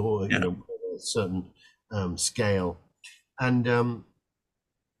a Delore, Yeah. a certain scale. And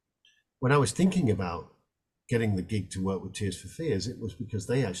when I was thinking about getting the gig to work with Tears for Fears, it was because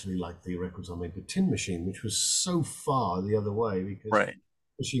they actually liked the records I made with Tin Machine, which was so far the other way, because Right.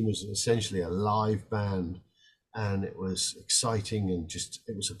 Machine was essentially a live band, and it was exciting and just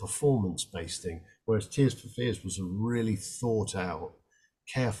it was a performance-based thing. Whereas Tears for Fears was a really thought out,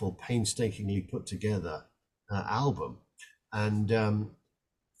 careful, painstakingly put together album, and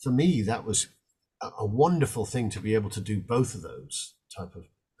for me that was a wonderful thing to be able to do both of those type of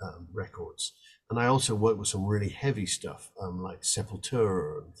records. And I also worked with some really heavy stuff, like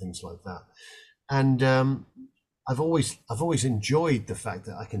Sepultura and things like that. And I've always enjoyed the fact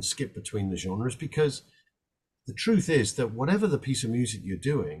that I can skip between the genres, because the truth is that whatever the piece of music you're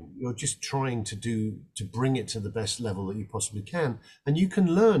doing, you're just trying to bring it to the best level that you possibly can. And you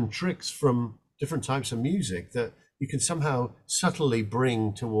can learn tricks from different types of music that you can somehow subtly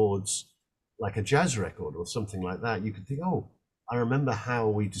bring towards like a jazz record or something like that. You could think, oh, I remember how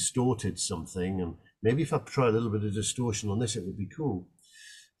we distorted something, and maybe if I try a little bit of distortion on this, it would be cool.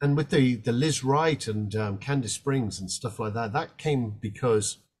 And with the Liz Wright and Candice Springs and stuff like that, that came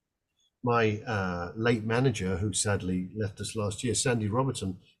because my late manager, who sadly left us last year, Sandy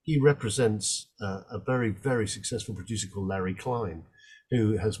Robertson, he represents a very, very successful producer called Larry Klein,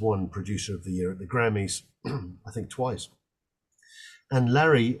 who has won Producer of the Year at the Grammys, I think twice. And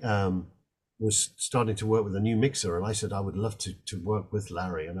Larry was starting to work with a new mixer, and I said I would love to work with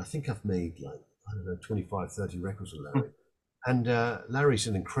Larry. And I think I've made like, I don't know, 25, 30 records with Larry. And Larry's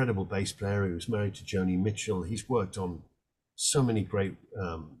an incredible bass player. He was married to Joni Mitchell. He's worked on so many great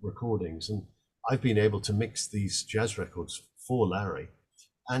recordings, and I've been able to mix these jazz records for Larry.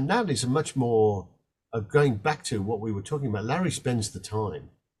 And that is a much more going back to what we were talking about. Larry spends the time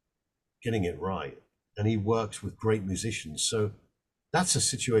getting it right, and he works with great musicians. So that's a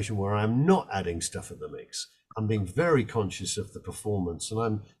situation where I'm not adding stuff at the mix. I'm being very conscious of the performance, and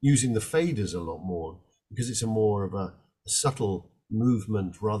I'm using the faders a lot more because it's a more of a subtle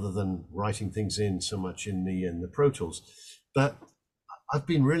movement rather than writing things in so much in the Pro Tools. But I've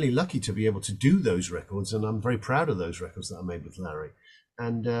been really lucky to be able to do those records, and I'm very proud of those records that I made with Larry.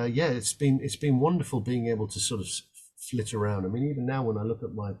 And yeah, it's been wonderful being able to sort of flit around. I mean, even now when I look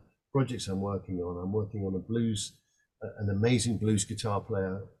at my projects I'm working on a blues, an amazing blues guitar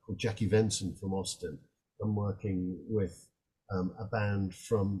player called Jackie Venson from Austin. I'm working with a band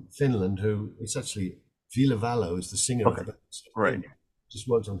from Finland who it's actually Ville Valo is the singer of the band. Right. Just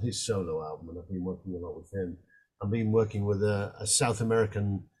worked on his solo album, and I've been working a lot with him. I've been working with a South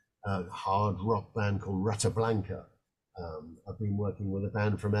American hard rock band called Rata Blanca. I've been working with a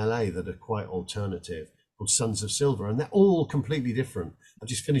band from LA that are quite alternative called Sons of Silver, and they're all completely different. I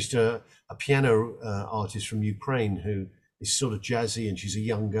just finished a piano artist from Ukraine who is sort of jazzy, and she's a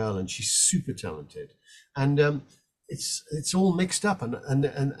young girl and she's super talented. And it's all mixed up,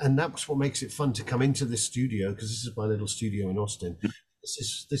 and that's what makes it fun to come into this studio, because this is my little studio in Austin.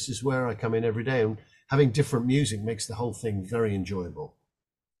 This is where I come in every day, and having different music makes the whole thing very enjoyable.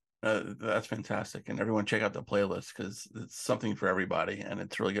 That's fantastic, and everyone check out the playlist because it's something for everybody, and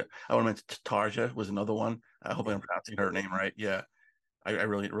it's really good. I want to mention Tarja was another one. I hope I'm pronouncing her name right. Yeah, I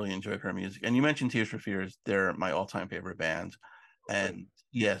really enjoy her music. And you mentioned Tears for Fears; they're my all-time favorite band. And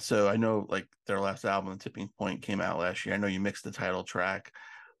yeah, so I know like their last album, Tipping Point, came out last year. I know you mixed the title track,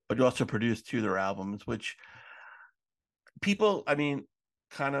 but you also produced two of their albums, which people, I mean,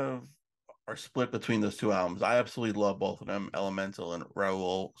 kind of are split between those two albums. I absolutely love both of them, Elemental and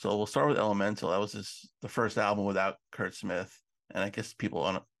Raoul. So we'll start with Elemental. That was the first album without Kurt Smith, and I guess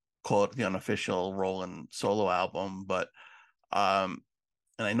people call it the unofficial Roland solo album. But and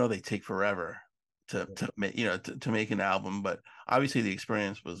I know they take forever to make an album, but obviously the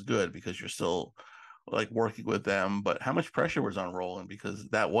experience was good because you're still like working with them. But how much pressure was on Roland, because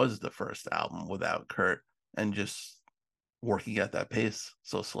that was the first album without Kurt, and just working at that pace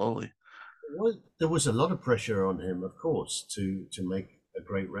so slowly? There was a lot of pressure on him, of course, to make a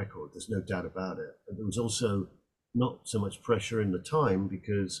great record. There's no doubt about it. But there was also not so much pressure in the time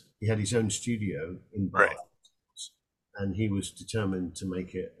because he had his own studio in Bath, Right. and he was determined to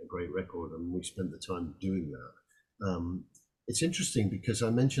make it a great record, and we spent the time doing that. It's interesting because I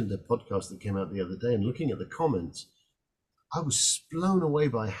mentioned the podcast that came out the other day, and looking at the comments, I was blown away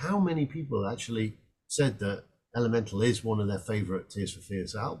by how many people actually said that Elemental is one of their favorite Tears for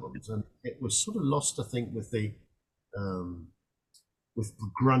Fears albums, and it was sort of lost, I think, with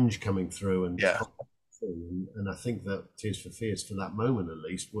grunge coming through and Yeah. and I think that Tears for Fears, for that moment at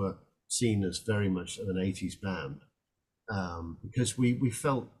least, were seen as very much of an 80s band, because we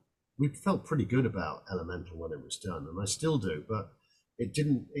felt pretty good about Elemental when it was done, and I still do. But it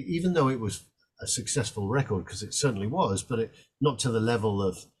didn't, even though it was a successful record, because it certainly was, but it not to the level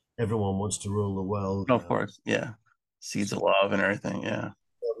of Everyone Wants to Rule the World, Of course, yeah. Seeds of Love and everything, yeah.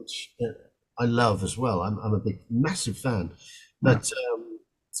 which I love as well. I'm a big, massive fan. Yeah. But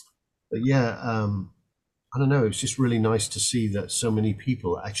but yeah, I don't know. It's just really nice to see that so many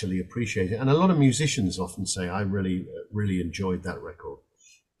people actually appreciate it, and a lot of musicians often say, "I really, really enjoyed that record."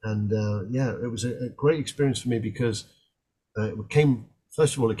 And yeah, it was a great experience for me because it came.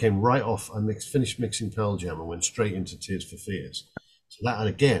 First of all, it came right off. Finished mixing Pearl Jam and went straight into Tears for Fears. So that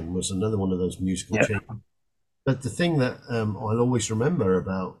again was another one of those musical Yeah. changes. But the thing that I'll always remember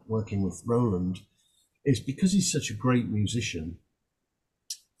about working with Roland is because he's such a great musician,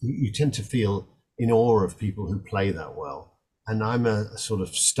 you tend to feel in awe of people who play that well. And I'm a sort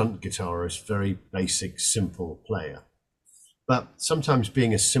of stunt guitarist, very basic, simple player. But sometimes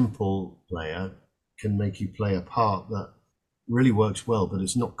being a simple player can make you play a part that really works well, but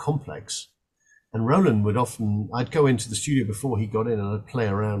it's not complex. And Roland would often, I'd go into the studio before he got in and I'd play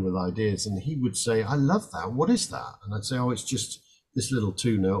around with ideas and he would say, I love that. What is that? And I'd say, oh, it's just this little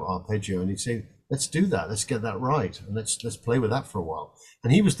 2-note arpeggio. And he'd say, let's do that. Let's get that right. And let's play with that for a while.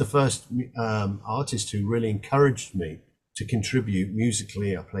 And he was the first artist who really encouraged me to contribute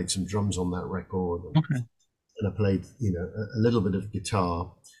musically. I played some drums on that record Okay. and I played, a little bit of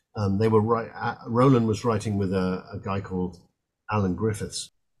guitar. They were Roland was writing with a guy called Alan Griffiths.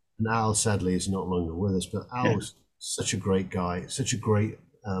 And Al sadly is not longer with us, but Al Yeah. was such a great guy, such a great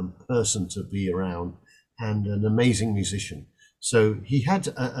person to be around, and an amazing musician. So he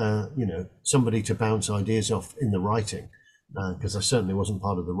had, somebody to bounce ideas off in the writing, because I certainly wasn't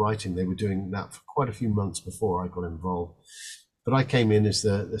part of the writing. They were doing that for quite a few months before I got involved. But I came in as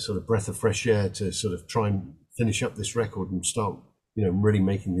the sort of breath of fresh air to sort of try and finish up this record and start, really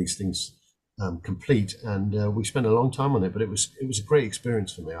making these things complete. And we spent a long time on it, but it was a great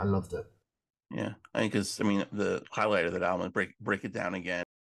experience for me. I loved it. Yeah. I think because the highlight of that album is break it down again.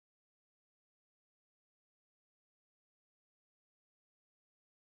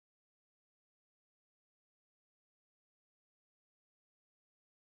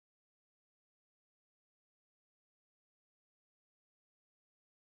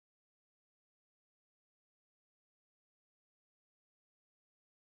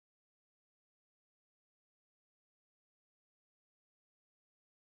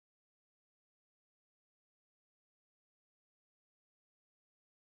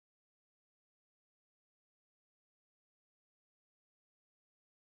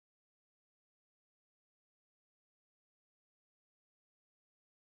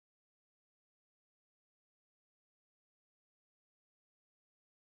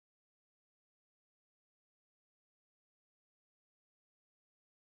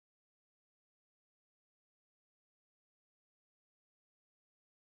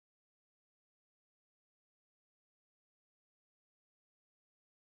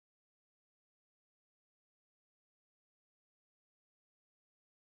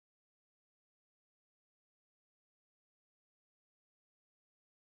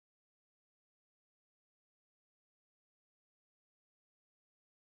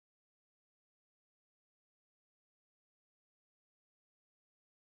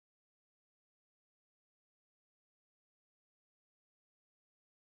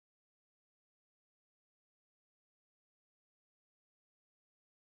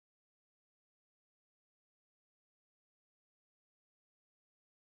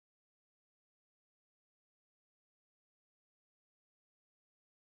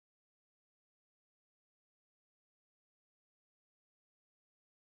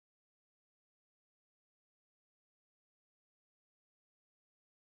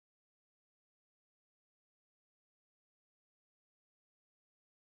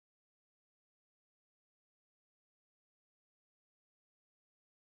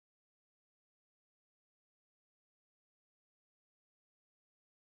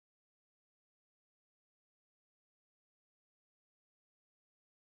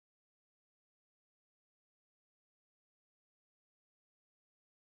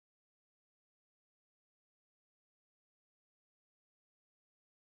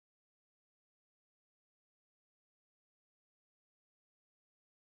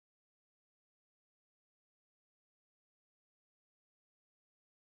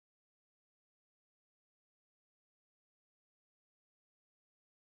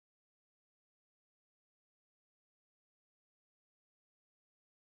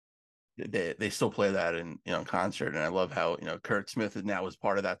 They still play that in concert, and I love how Kurt Smith is now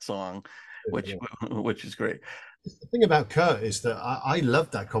part of that song, which which is great. The thing about Kurt is that I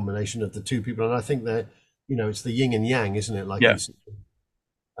love that combination of the two people, and I think that it's the yin and yang, isn't it? Like Yeah.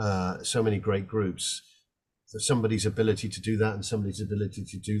 so many great groups. somebody's ability to do that and somebody's ability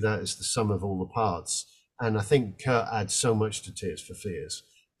to do that is the sum of all the parts. And I think Kurt adds so much to Tears for Fears.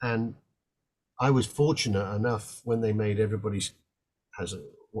 And I was fortunate enough when they made Everybody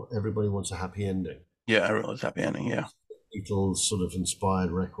Wants a Happy Ending. Yeah, everyone was happy ending. Yeah, Beatles sort of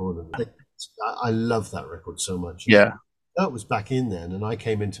inspired record, and I love that record so much. yeah. Kurt was back in then, and I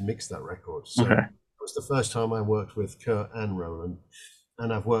came in to mix that record. So Okay. it was the first time I worked with Kurt and Roland,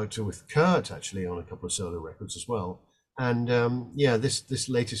 and I've worked with Kurt actually on a couple of solo records as well. And yeah, this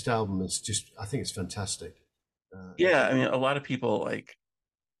latest album is just, I think it's fantastic. Yeah, I mean, a lot of people like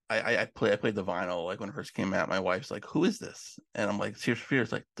I played the vinyl like when it first came out. My wife's like, "Who is this?" And I'm like, "Tears for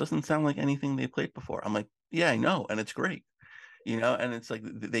Fears." Like, doesn't sound like anything they played before. I'm like, "Yeah, I know, and it's great." And it's like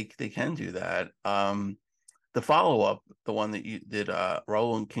they can do that. The follow up, the one that you did,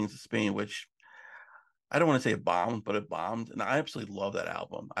 Raul and Kings of Spain, which I don't want to say it bombed, but it bombed, and I absolutely love that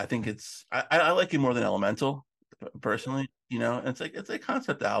album. I think I like it more than Elemental, personally. And it's a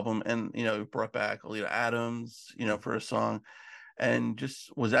concept album, and it brought back Alita Adams, for a song, and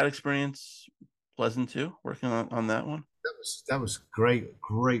just was that experience pleasant too, working on that one? That was great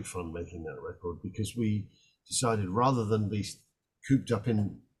fun making that record, because we decided rather than be cooped up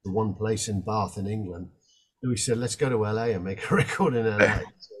in the one place in Bath in England, we said let's go to LA and make a record in LA.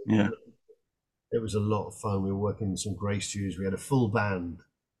 So Yeah. it was a lot of fun. We were working in some great studios. We had a full band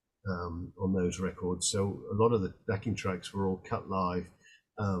on those records, so a lot of the backing tracks were all cut live.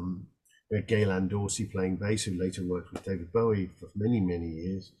 We had Gaylan Dorsey playing bass, who later worked with David Bowie for many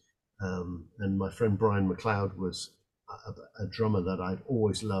years. And my friend Brian McLeod was a drummer that I'd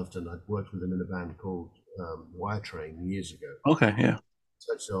always loved, and I'd worked with him in a band called Wire Train years ago. Okay. Yeah.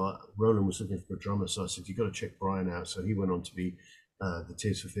 So Roland was looking for a drummer, so I said, "You've got to check Brian out." So he went on to be the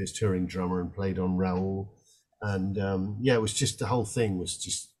Tears for Fears touring drummer and played on Raoul. And yeah, it was just, the whole thing was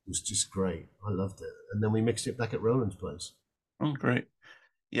just great. I loved it. And then we mixed it back at Roland's place. Oh, great.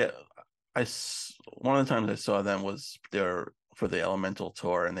 Yeah, one of the times I saw them was there for the Elemental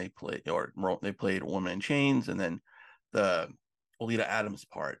tour, and they played Woman in Chains, and then the Alita Adams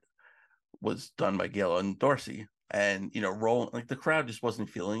part was done by Gail and Dorsey, and Roland, like the crowd just wasn't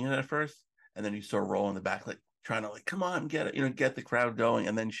feeling it at first, and then you saw Roland in the back like trying to like, come on, get it, get the crowd going,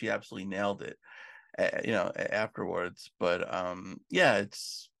 and then she absolutely nailed it, afterwards. But yeah,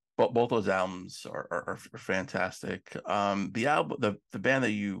 it's both those albums are fantastic. The album, the band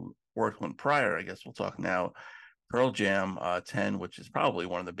that you worked on prior, I guess we'll talk now, Pearl Jam, 10, which is probably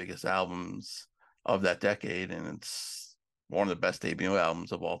one of the biggest albums of that decade, and it's one of the best debut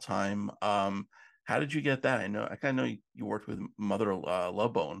albums of all time. How did you get that? I know you worked with Mother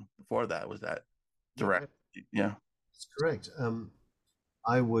Love Bone before that. Was that direct? Yeah. That's correct.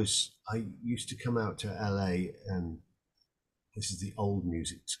 I used to come out to LA, and this is the old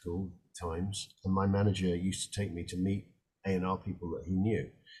music school times, and my manager used to take me to meet A&R people that he knew.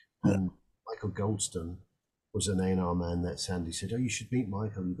 And Michael Goldston was an A&R man that Sandy said, "Oh, you should meet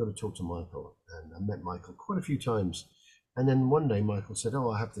Michael. You've got to talk to Michael." And I met Michael quite a few times. And then one day Michael said,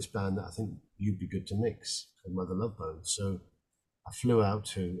 "Oh, I have this band that I think you'd be good to mix, called Mother Love Bone." So I flew out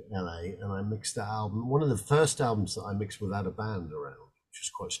to LA and I mixed that album. One of the first albums that I mixed without a band around, which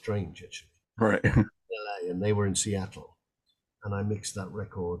was quite strange actually. Right. LA, and they were in Seattle. And I mixed that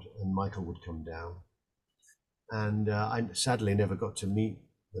record, and Michael would come down. And I sadly never got to meet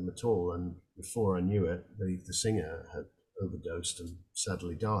them at all. And before I knew it, the singer had overdosed and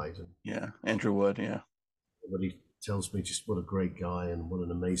sadly died. And Yeah, Andrew Wood. Yeah. everybody tells me just what a great guy and what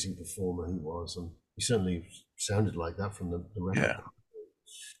an amazing performer he was. And he certainly sounded like that from the record. Yeah.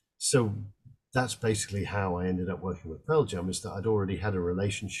 So that's basically how I ended up working with Pearl Jam, is that I'd already had a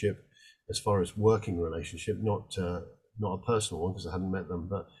relationship, as far as working relationship, not a personal one because I hadn't met them,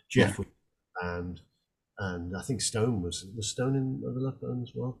 but Jeff was in the band, and I think Stone was Stone in Mother Love Bone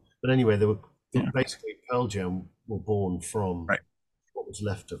as well. But anyway, they were basically, Pearl Jam were born from what was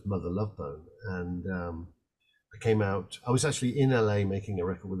left of Mother Love Bone. And I came out, I was actually in LA making a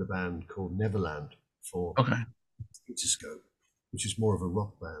record with a band called Neverland for Interscope, which is more of a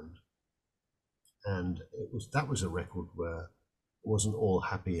rock band. And that was a record where it wasn't all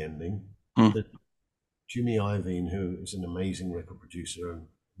happy ending. But Jimmy Iovine, who is an amazing record producer and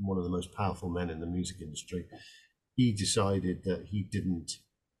one of the most powerful men in the music industry, he decided that he didn't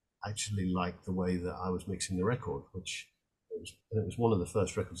actually like the way that I was mixing the record, which it was one of the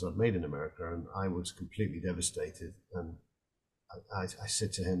first records I'd made in America, and I was completely devastated. And I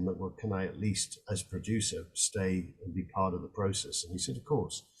said to him, "Well, can I at least, as producer, stay and be part of the process?" And he said, "Of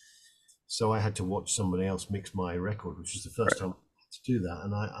course." So I had to watch somebody else mix my record, which was the first time I had to do that,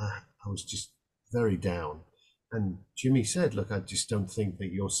 and I was just very down. And Jimmy said, "Look, I just don't think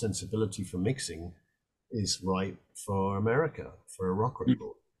that your sensibility for mixing is right for America for a rock Mm.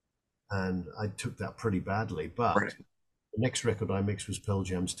 record. And I took that pretty badly. But Right. the next record I mixed was Pearl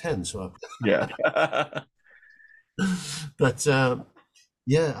Jam's 10. So, Yeah. but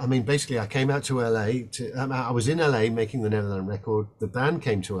yeah, I mean, basically, I came out to LA. I was in LA making the Neverland record. The band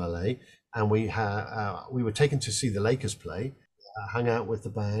came to LA, and we were taken to see the Lakers play. Hung out with the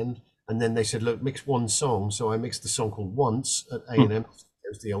band, and then they said, "Look, mix one song." So I mixed the song called "Once" at A&M. It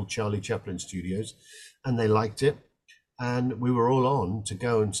was the old Charlie Chaplin studios, and they liked it. And we were all on to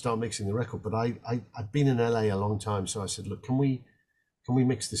go and start mixing the record. But I'd been in LA a long time, so I said, "Look, can we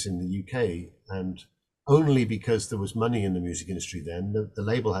mix this in the UK?" And only because there was money in the music industry then, the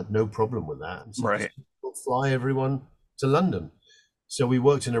label had no problem with that, and said, Right. "We'll fly everyone to London." So we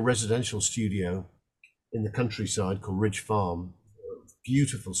worked in a residential studio in the countryside called Ridge Farm.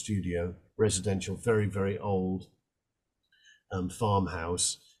 Beautiful studio, residential, very, very old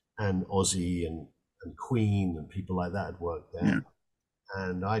farmhouse. And Ozzy and Queen and people like that had worked there. Yeah.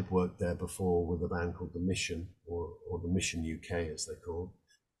 And I'd worked there before with a band called The Mission, or The Mission UK, as they're called.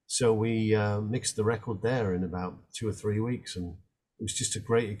 So we mixed the record there in about 2 or 3 weeks, and it was just a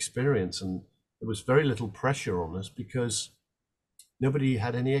great experience. And there was very little pressure on us because nobody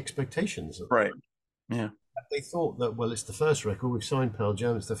had any expectations. Right. Yeah. They thought that, well, it's the first record. We've signed Pearl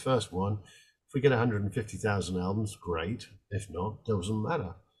Jam. It's the first one. If we get 150,000 albums, great. If not, doesn't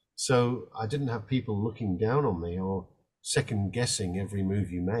matter. So I didn't have people looking down on me or second guessing every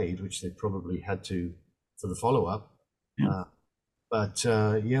move you made, which they probably had to for the follow up. Yeah. But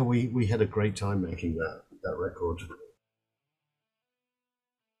yeah, we had a great time making that record.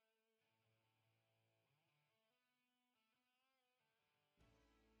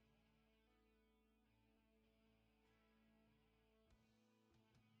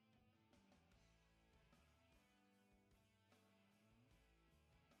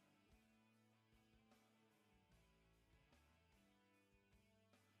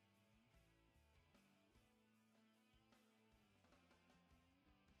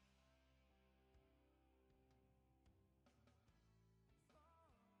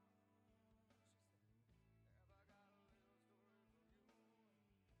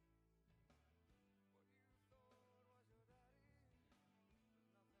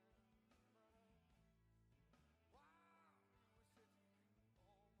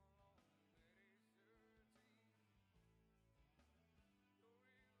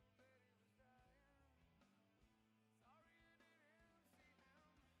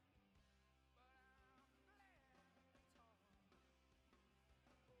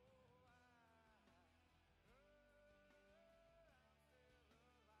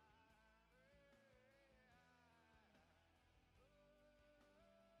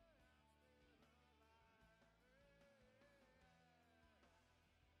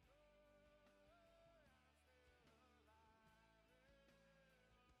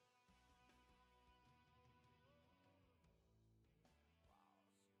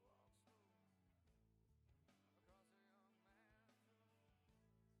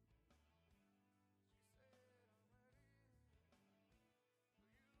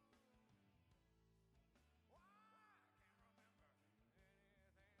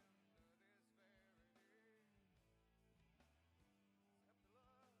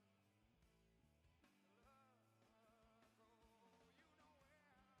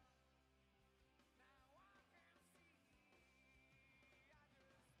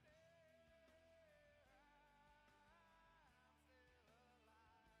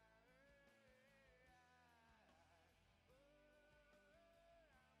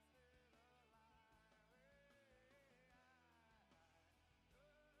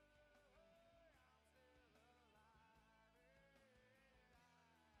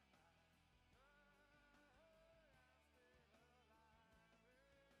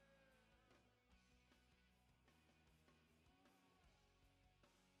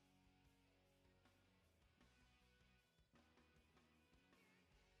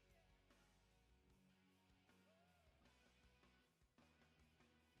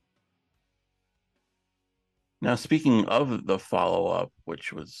 Now, speaking of the follow-up,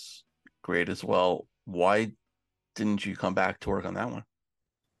 which was great as well, why didn't you come back to work on that one?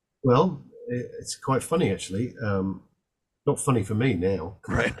 Well, it's quite funny actually. Not funny for me now.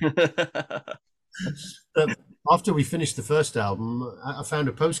 Right. But after we finished the first album, I found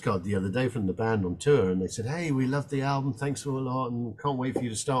a postcard the other day from the band on tour, and they said, "Hey, we love the album. Thanks a lot, and can't wait for you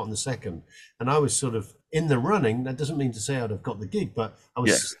to start on the second." And I was sort of in the running. That doesn't mean to say I'd have got the gig, but I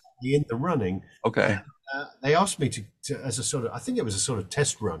was certainly in the running. Okay. They asked me to, as a sort of, I think it was a sort of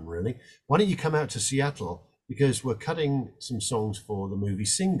test run, really. Why don't you come out to Seattle, because we're cutting some songs for the movie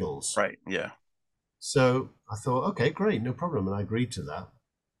Singles. Right. Yeah. So I thought, okay, great, no problem. And I agreed to that.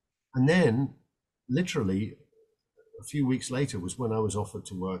 And then literally a few weeks later was when I was offered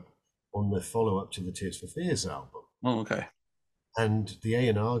to work on the follow up to the Tears for Fears album. Oh, okay. And the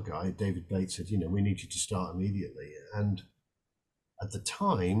A&R guy, David Bates, said, we need you to start immediately. And at the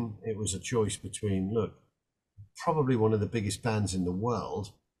time, it was a choice between, look, probably one of the biggest bands in the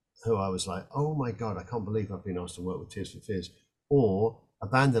world, who I was like, oh my God, I can't believe I've been asked to work with Tears for Fears, or a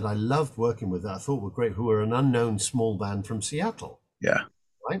band that I loved working with that I thought were great, who were an unknown small band from Seattle. Yeah.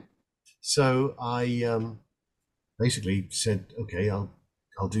 Right. So I basically said, okay, I'll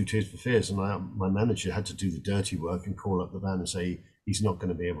do Tears for Fears, and my manager had to do the dirty work and call up the band and say he's not going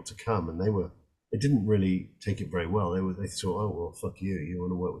to be able to come, and they didn't really take it very well. They thought, oh well, fuck you, you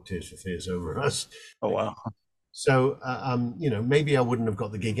want to work with Tears for Fears over us. Oh, wow. So maybe I wouldn't have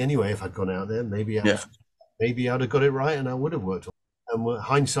got the gig anyway if I'd gone out there. Maybe I'd have got it right and I would have worked. And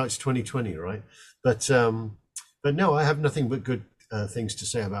hindsight's 2020, right? But no, I have nothing but good things to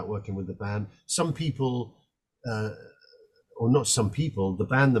say about working with the band. Some people, or not some people, the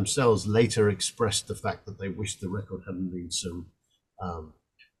band themselves later expressed the fact that they wished the record hadn't been so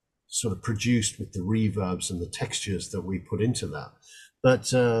sort of produced with the reverbs and the textures that we put into that.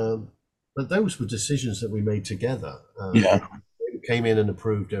 But those were decisions that we made together. Yeah. They came in and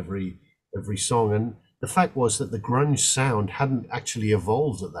approved every song, and the fact was that the grunge sound hadn't actually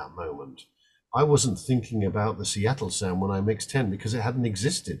evolved at that moment. I wasn't thinking about the Seattle sound when I mixed 10 because it hadn't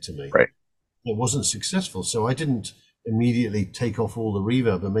existed to me. Right. It wasn't successful, so I didn't immediately take off all the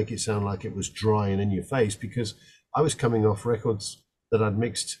reverb and make it sound like it was dry and in your face, because I was coming off records that I'd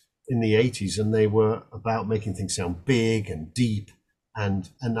mixed in the 80s, and they were about making things sound big and deep, and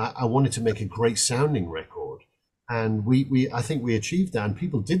I wanted to make a great sounding record. And I think we achieved that, and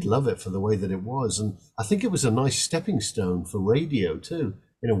people did love it for the way that it was. And I think it was a nice stepping stone for radio too,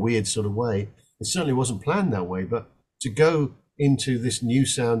 in a weird sort of way. It certainly wasn't planned that way, but to go into this new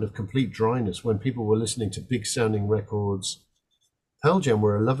sound of complete dryness when people were listening to big sounding records, Pearl Jam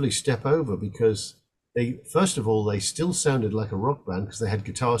were a lovely step over, because first of all, they still sounded like a rock band because they had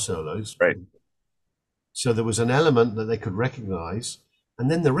guitar solos. Right. So there was an element that they could recognize. And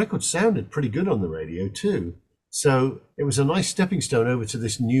then the record sounded pretty good on the radio too. So it was a nice stepping stone over to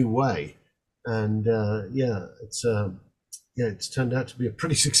this new way. And it's turned out to be a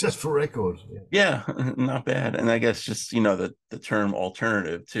pretty successful record. Yeah, not bad. And I guess just, the term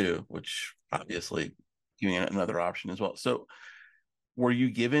alternative too, which obviously giving it another option as well. So were you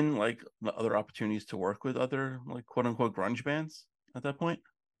given like other opportunities to work with other like quote unquote grunge bands at that point?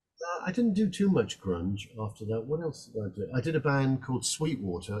 I didn't do too much grunge after that. What else did I do? I did a band called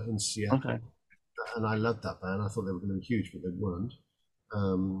Sweetwater in Seattle. Okay. And I loved that band. I thought they were going to be huge, but they weren't.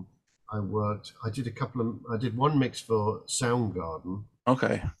 I did one mix for Soundgarden.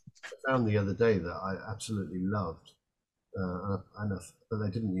 Okay. I found the other day that I absolutely loved, but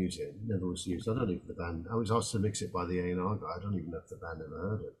they didn't use it. It never was used. I don't even the band. I was asked to mix it by the A&R guy. I don't even know if the band ever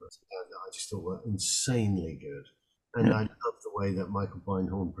heard it, but I just thought were insanely good. And Yeah. I love the way that Michael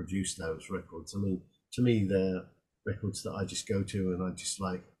Beinhorn produced those records. I mean, to me, they're records that I just go to, and I just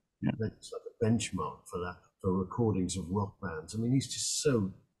like, Yeah. they're just like a benchmark for that, for recordings of rock bands. I mean, he's just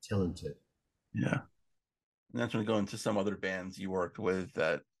so talented. Yeah. And that's when we go into some other bands you worked with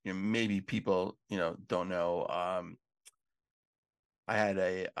that maybe people don't know. I had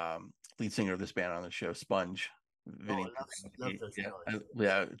a lead singer of this band on the show, Sponge. Vinny. I love those guys.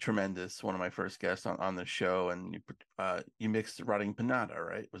 Yeah, tremendous. One of my first guests on the show, and you mixed Rotting Panada,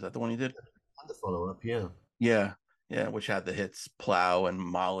 right? Was that the one you did? And the follow-up, yeah. Yeah, which had the hits Plow and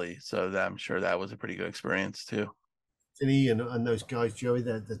Molly. So I'm sure that was a pretty good experience too. Vinny and those guys, Joey,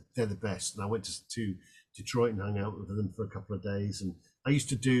 they're the best. And I went to Detroit and hung out with them for a couple of days. And I used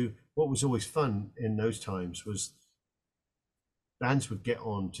to do, what was always fun in those times was bands would get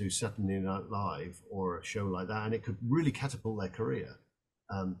on to Saturday Night Live or a show like that, and it could really catapult their career,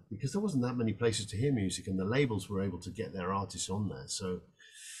 because there wasn't that many places to hear music, and the labels were able to get their artists on there. So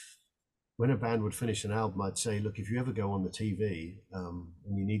when a band would finish an album, I'd say, look, if you ever go on the TV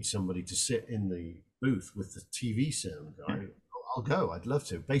and you need somebody to sit in the booth with the TV sound guy, I'll go. I'd love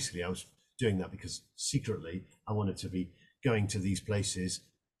to. Basically, I was doing that because secretly I wanted to be going to these places,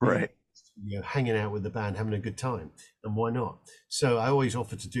 Right. Hanging out with the band, having a good time, and why not? So I always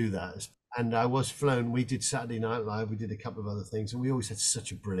offered to do that, and I was flown. We did Saturday Night Live, we did a couple of other things, and we always had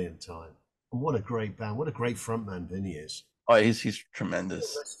such a brilliant time. And what a great band! What a great frontman Vinny is. Oh, he's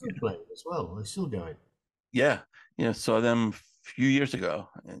tremendous. They're still playing as well. They're still going. Yeah, saw them few years ago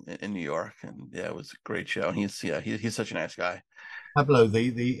in New York, and yeah, it was a great show. And he's such a nice guy. Pablo,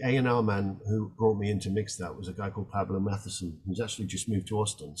 the A&R man who brought me in to mix that was a guy called Pablo Matheson, who's actually just moved to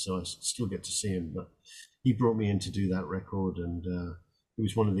Austin, so I still get to see him. But he brought me in to do that record, and he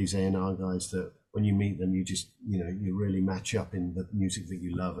was one of these A&R guys that when you meet them, you really match up in the music that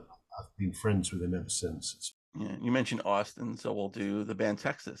you love. I've been friends with him ever since. Yeah, you mentioned Austin, so we'll do the band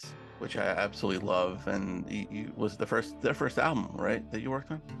Texas, which I absolutely love, and you was their first album, right, that you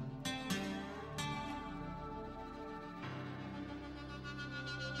worked on?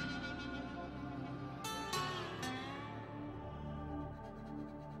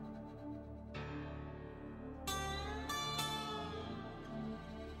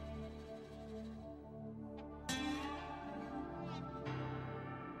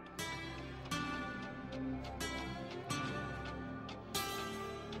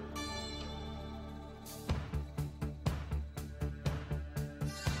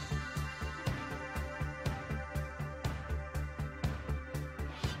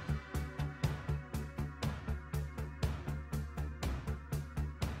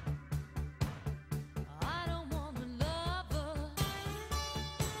 I don't want a lover,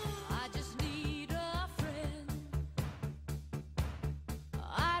 I just need a friend.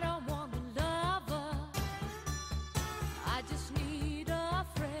 I don't want a lover, I just need a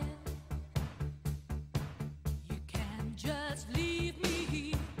friend. You can just leave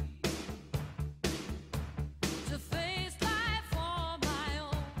me to face life on my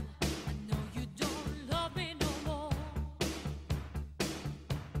own. I know you don't love me no more.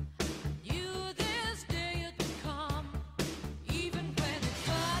 You this day it could come, even when it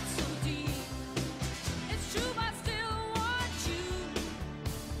cuts so deep. It's true, I still want you,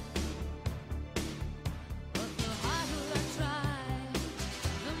 but the harder I try,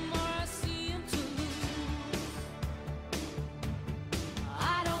 the more I seem to lose.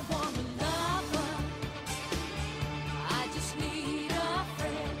 I don't want a lover, I just need a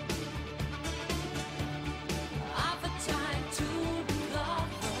friend. I've had time to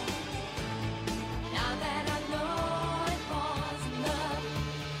recover. Now that I know it was love,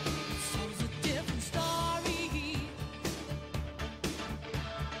 it's a different story.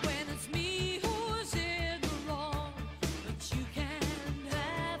 When it's me who's in the wrong, but you can't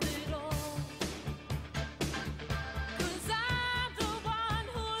have it all. 'Cause I'm the one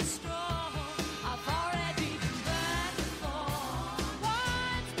who's strong. I've already been burned before,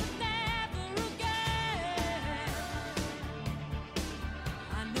 once but never again.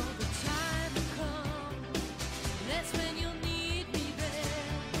 I know the time will come, that's when you'll need me there.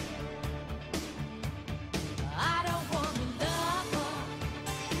 I don't want a lover,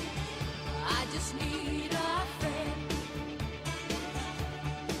 I just need a friend.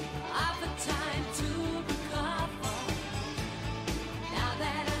 I've had time to recover. Now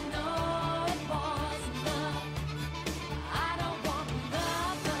that I know it wasn't love, I don't want a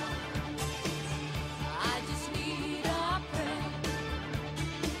lover, I just need a friend.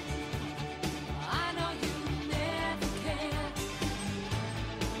 I know you never cared.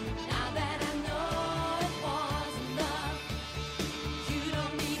 Now that I know it wasn't love, you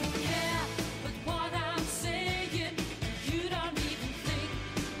don't even care. But what I'm saying, you don't even think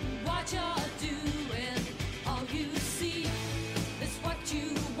what you're doing. All you see is what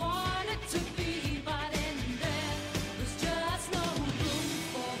you want it to be, but in there, there's just no room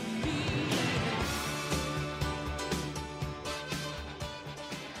for me.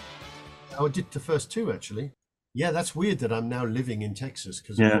 I did the first two actually. Yeah, that's weird that I'm now living in Texas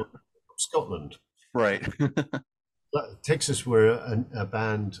because Yeah. I'm from Scotland. Right. Texas were a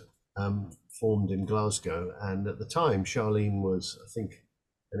band formed in Glasgow, and at the time, Charlene was, I think,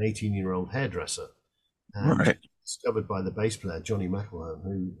 an 18-year-old hairdresser, and Right. discovered by the bass player Johnny McElhone,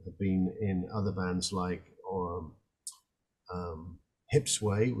 who had been in other bands like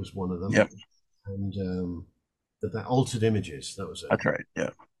Hipsway was one of them, Yep. and the Altered Images, that was it. That's right.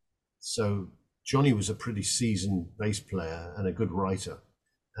 Yeah. So Johnny was a pretty seasoned bass player and a good writer,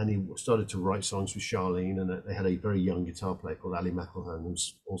 and he started to write songs with Charlene, and they had a very young guitar player called Ali McElhone,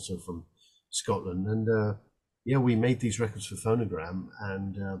 who's also from Scotland. And yeah, we made these records for Phonogram,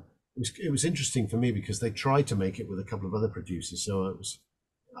 and it was interesting for me because they tried to make it with a couple of other producers, so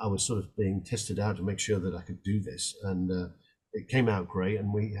I was sort of being tested out to make sure that I could do this, and it came out great.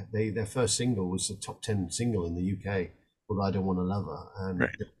 And their first single was a top 10 single in the UK called "I Don't Want a Lover," and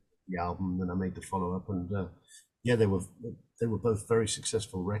Right. the album. Then I made the follow up, and yeah, they were both very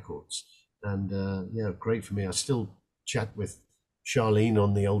successful records, and yeah, great for me. I still chat with Charlene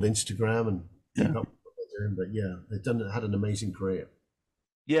on the old Instagram and keep Yeah. up with what they're doing. But yeah, had an amazing career.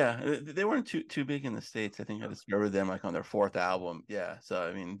 Yeah, they weren't too big in the States. I think I discovered them like on their fourth album. Yeah, so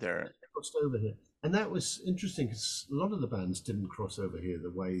I mean they're Crossed over here, and that was interesting because a lot of the bands didn't cross over here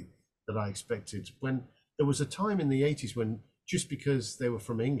the way that I expected. When there was a time in the '80s when just because they were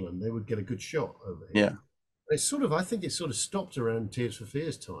from England, they would get a good shot over here. yeah, It's sort of, I think it sort of stopped around Tears for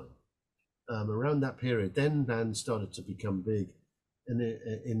Fears time. Around that period, then bands started to become big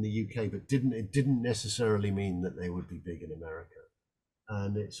in the UK, but it didn't necessarily mean that they would be big in America.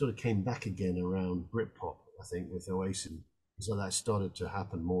 And it sort of came back again around Britpop, I think, with Oasis. So that started to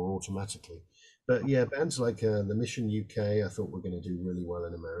happen more automatically. But yeah, bands like the Mission UK, I thought were going to do really well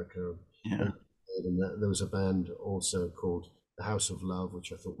in America. yeah, And there was a band also called the House of Love,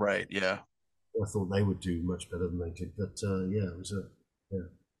 which right, yeah. I thought they would do much better than they did. But yeah, it was a yeah.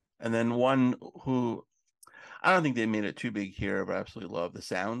 And then one who I don't think they made it too big here, but I absolutely love the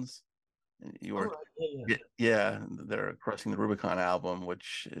Sounds. You All were, right, yeah, yeah. yeah, they're Crossing the Rubicon album,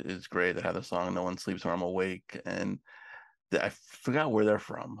 which is great. They had the song "No One Sleeps When I'm Awake," and I forgot where they're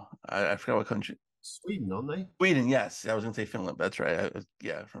from. I forgot what country. Sweden, aren't they? Sweden, yes. I was going to say Finland. That's right.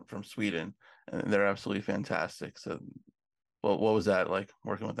 Yeah, from Sweden, and they're absolutely fantastic. So, well, what was that like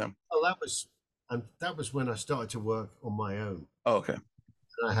working with them? Oh, that was when I started to work on my own. Oh, okay.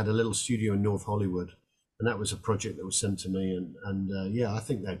 And I had a little studio in North Hollywood, and that was a project that was sent to me. And yeah, I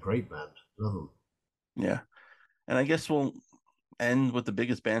think they're a great band. Love them. Yeah, and I guess we'll end with the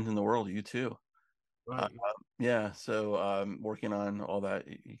biggest band in the world, you too. Uh, Right. yeah, so working on all that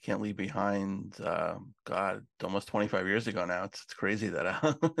you can't leave behind. God, almost 25 years ago now. It's crazy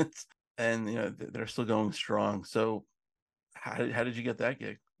that and they're still going strong. So how did you get that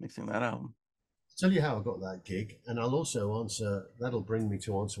gig mixing that album? Tell you how I got that gig, and I'll also answer. That'll bring me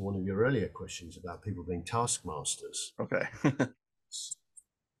to answer one of your earlier questions about people being taskmasters. Okay.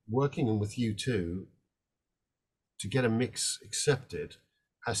 Working with you two to get a mix accepted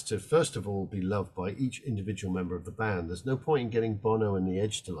has to first of all be loved by each individual member of the band. There's no point in getting Bono and the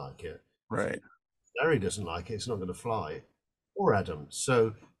Edge to like it. If Right. Larry doesn't like it, it's not going to fly, or Adam.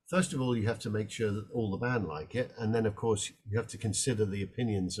 So first of all, you have to make sure that all the band like it, and then of course you have to consider the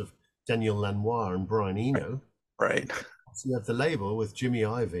opinions of Daniel Lanois and Brian Right. Eno. Right. So you have the label with Jimmy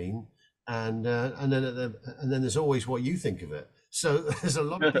Iovine, and then there's always what you think of it. So there's a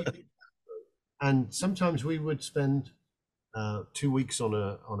lot of people, and sometimes we would spend 2 weeks on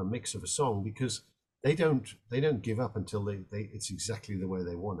a mix of a song because they don't give up until they it's exactly the way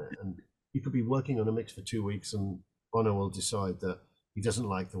they want it. And you could be working on a mix for 2 weeks, and Bono will decide that he doesn't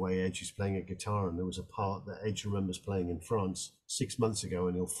like the way Edge is playing a guitar, and there was a part that Edge remembers playing in France 6 months ago,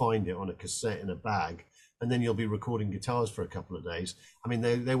 and he'll find it on a cassette in a bag, and then you'll be recording guitars for a couple of days. I mean,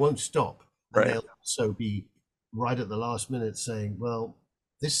 they won't stop, and Right. they'll also be right at the last minute saying, "Well,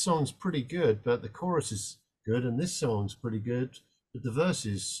 this song's pretty good, but the chorus is good, and this song's pretty good, but the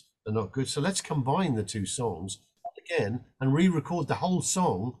verses are not good. So let's combine the two songs again and re-record the whole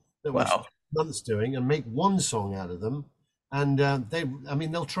song that we spent Wow. months doing, and make one song out of them." And I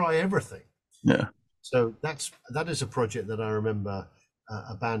mean, they'll try everything. Yeah. So that is a project that I remember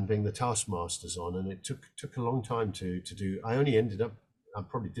a band being the taskmasters on, and it took a long time to do. I only ended up, I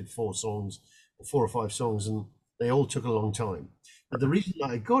probably did 4 songs, 4 or 5 songs, and they all took a long time. But the reason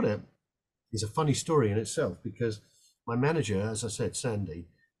that I got it is a funny story in itself, because my manager, as I said, Sandy,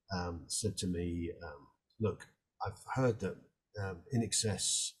 said to me, "Look, I've heard that In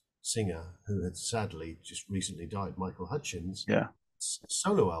Excess singer who had sadly just recently died, Michael Hutchins, Yeah.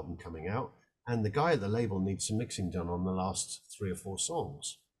 solo album coming out, and the guy at the label needs some mixing done on the last 3 or 4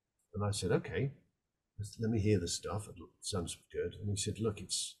 songs." And I said, "Okay, let me hear the stuff. It sounds good." And he said, "Look,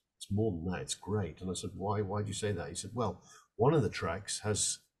 it's more than that. It's great." And I said, "Why do you say that?" He said, "Well, one of the tracks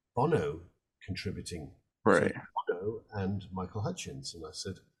has Bono contributing, so Right. Bono and Michael Hutchins." And I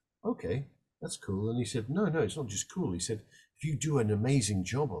said, "Okay, that's cool." And he said, "No, no, it's not just cool." He said, "If you do an amazing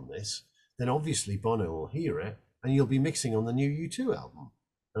job on this, then obviously Bono will hear it, and you'll be mixing on the new U2 album."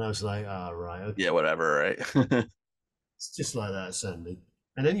 And I was like, "Ah, right, okay." Yeah. Whatever. Right. It's just like that, Sandy.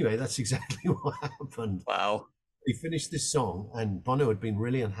 And anyway, that's exactly what happened. Wow. We finished this song, and Bono had been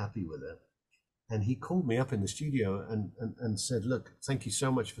really unhappy with it. And he called me up in the studio and said, "Look, thank you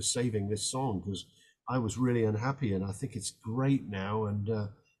so much for saving this song, because I was really unhappy, and I think it's great now. And,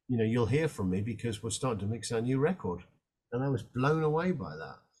 you'll hear from me because we're starting to mix our new record." And I was blown away by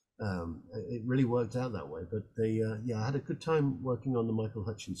that. It really worked out that way. But yeah, I had a good time working on the Michael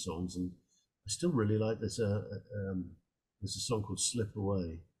Hutchins songs, and I still really like there's a song called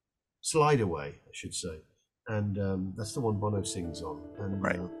Slide Away, I should say, and that's the one Bono sings on, and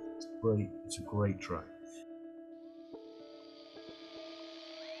Right. it's great. It's a great track.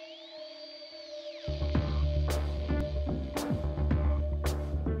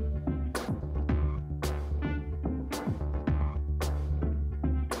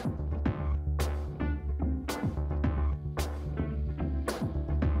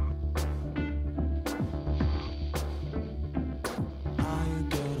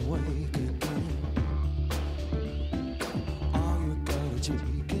 take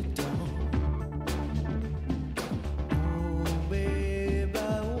it down. Oh, babe, I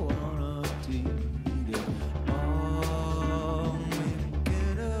wanna take it all, make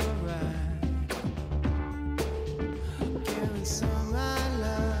it alright. Give me some I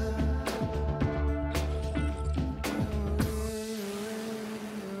love.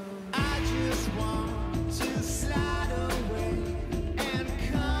 I just want to slide away and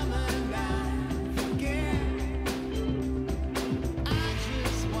come alive again. I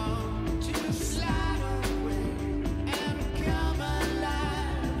just want to slide away and come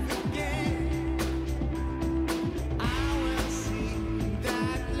alive again. I will see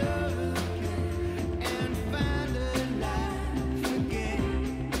that love again and find a life again.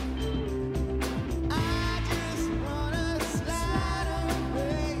 I just wanna slide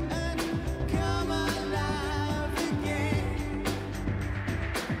away and come alive again.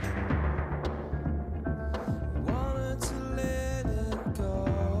 Wanted to let it go,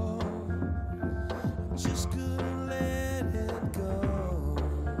 just couldn't let it go.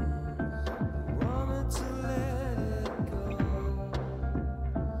 Wanted to let it go,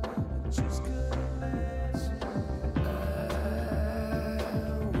 just couldn't let it go. I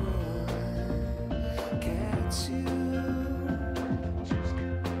would catch you,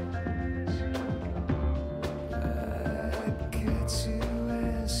 I'd catch you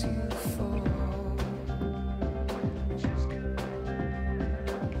as you fall.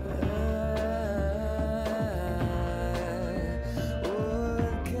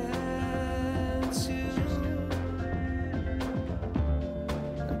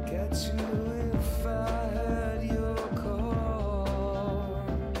 If I heard your call,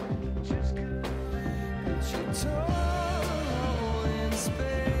 but you tall in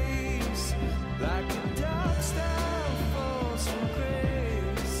space, like a dark star falls from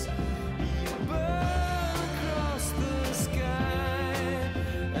grace. You burn across the sky,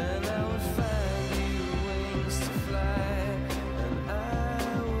 and I would find you wings to fly, and I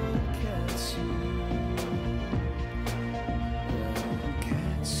would catch you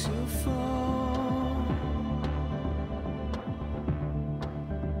fall.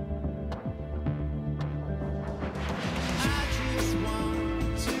 I just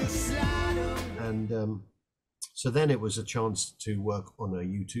want to slide away. And so then it was a chance to work on a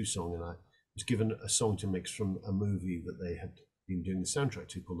U2 song, and I was given a song to mix from a movie that they had been doing the soundtrack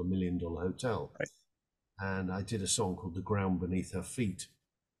to called The $1 Million Hotel. Right. And I did a song called The Ground Beneath Her Feet.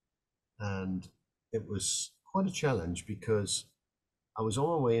 And it was quite a challenge because I was on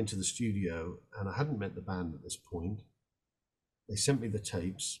my way into the studio and I hadn't met the band at this point. They sent me the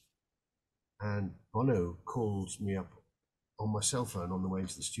tapes, and Bono called me up on my cell phone on the way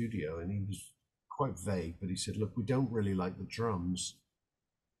into the studio, and he was quite vague, but he said, "Look, we don't really like the drums,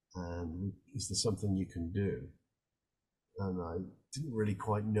 and is there something you can do?" And I didn't really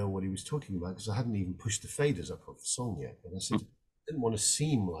quite know what he was talking about because I hadn't even pushed the faders up of the song yet. But I said, didn't want to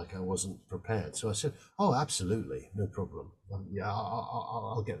seem like I wasn't prepared. So I said, "Oh, absolutely, no problem. Yeah,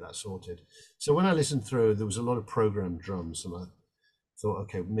 I'll get that sorted." So when I listened through, there was a lot of programmed drums, and I thought,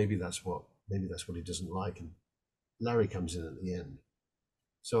 okay, maybe that's what he doesn't like. And Larry comes in at the end.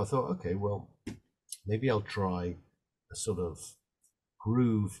 So I thought, okay, well, maybe I'll try a sort of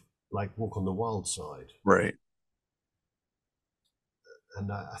groove like Walk on the Wild Side. Right.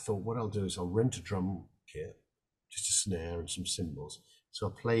 And I thought what I'll do is I'll rent a drum kit, just a snare and some cymbals. So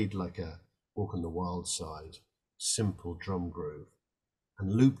I played like a Walk on the Wild Side, simple drum groove,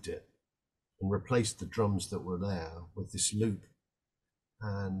 and looped it and replaced the drums that were there with this loop.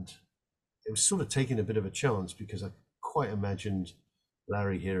 And it was sort of taking a bit of a chance because I quite imagined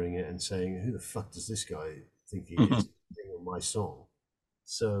Larry hearing it and saying, "Who the fuck does this guy think he is singing on my song?"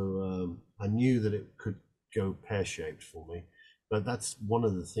 So I knew that it could go pear-shaped for me. But that's one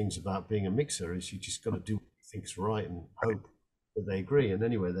of the things about being a mixer is you just got to do what you think's right and hope that they agree. And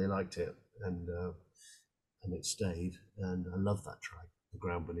anyway, they liked it, and it stayed. And I love that track, The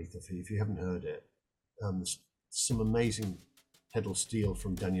Ground Beneath the Feet. If you haven't heard it, there's some amazing pedal steel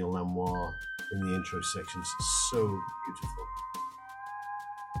from Daniel Lanois in the intro sections. So beautiful.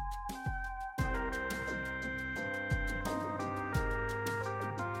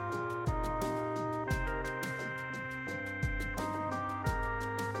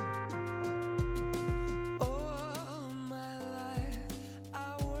 All my life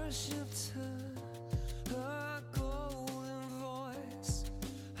I worshipped her golden voice,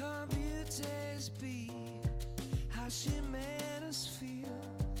 her beauty's beat, how she made us feel,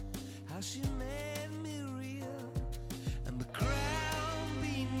 how she made me real, and the crowd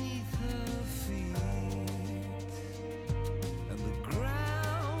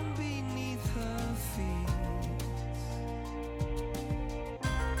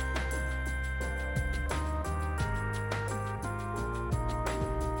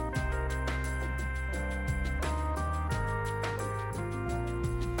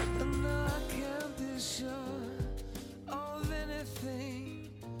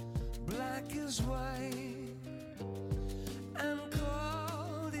is white and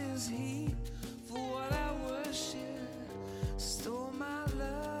cold is he. For what I worship stole my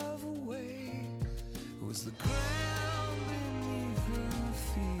love away. It was the ground beneath her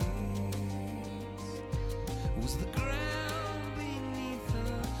feet. It was the ground beneath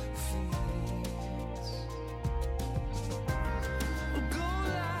her feet. Go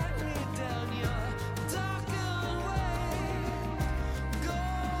lightly down your darkened way. Go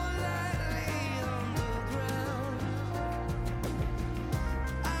lightly underground.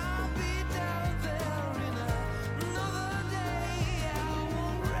 I'll be down there in another day. I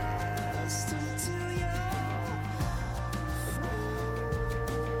won't rest until you're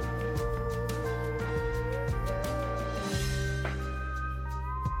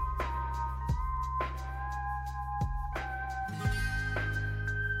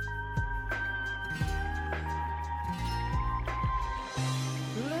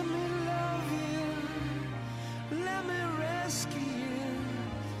Let me love you, let me rescue you,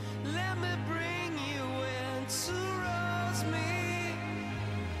 let me bring you in to rose me.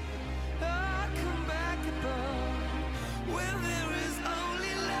 I'll come back above where there is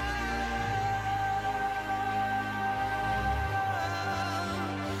only love,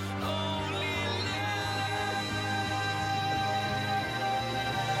 only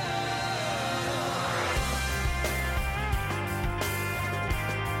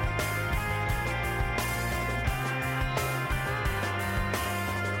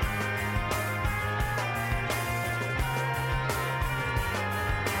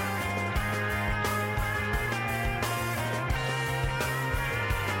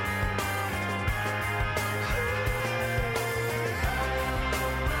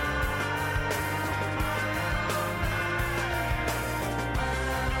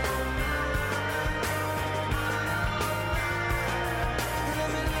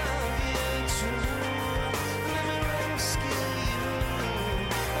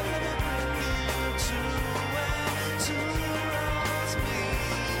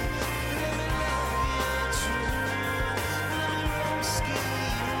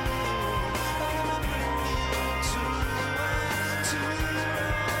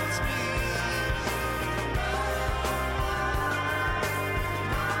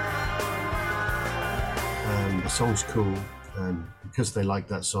And the song's cool, and because they liked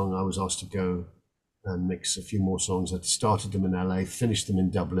that song, I was asked to go and mix a few more songs. I started them in LA, finished them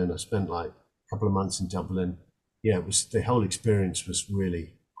in Dublin. I spent like a couple of months in Dublin. Yeah, it was, the whole experience was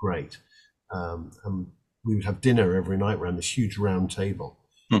really great. And we would have dinner every night around this huge round table.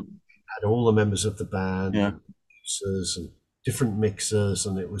 Had all the members of the band, Yeah. producers, and different mixers,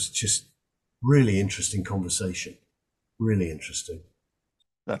 and it was just really interesting conversation. Really interesting.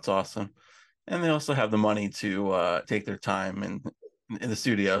 That's awesome. And they also have the money to take their time in the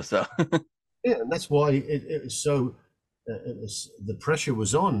studio. So Yeah, and that's why it was so. It was, the pressure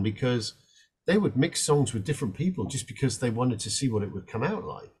was on because they would mix songs with different people just because they wanted to see what it would come out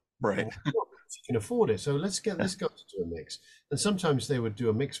like. right. Well, you can afford it, so let's get this guy to do a mix. And sometimes they would do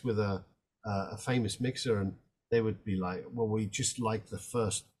a mix with a famous mixer, and they would be like, "Well, we just like the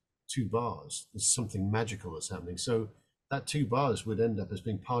first 2 bars. There's something magical that's happening." So that 2 bars would end up as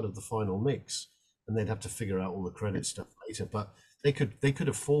being part of the final mix, and they'd have to figure out all the credit stuff later. But they could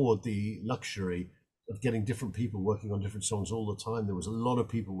afford the luxury of getting different people working on different songs all the time. There was a lot of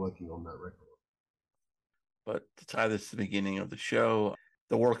people working on that record. But to tie this to the beginning of the show,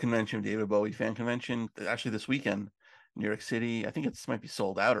 the World Convention of David Bowie Fan Convention, actually this weekend, New York City, I think it might be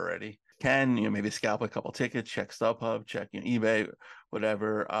sold out already. Maybe scalp a couple tickets, check StubHub, check eBay,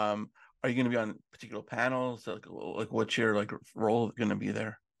 whatever. Are you going to be on particular panels? Like what's your role going to be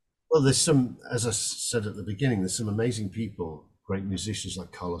there? Well, there's some, as I said at the beginning, there's some amazing people, great musicians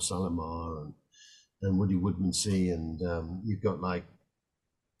like Carlos Alomar and Woody Woodmansey, and you've got like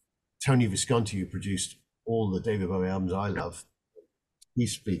Tony Visconti, who produced all the David Bowie albums I love.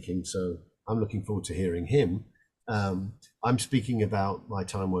 He's speaking, so I'm looking forward to hearing him. I'm speaking about my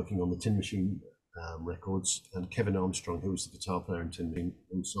time working on the Tin Machine records, and Kevin Armstrong, who was the guitar player in Tin Machine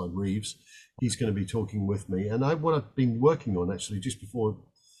alongside Reeves, he's going to be talking with me. And what I've been working on actually just before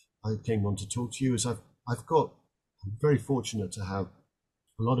I came on to talk to you is I'm very fortunate to have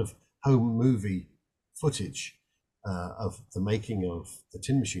a lot of home movie footage of the making of the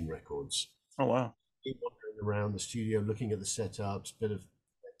Tin Machine records. Oh, wow. Been wandering around the studio, looking at the setups, bit of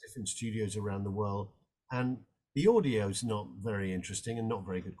different studios around the world, and the audio is not very interesting and not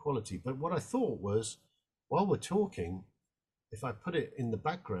very good quality. But what I thought was, while we're talking, if I put it in the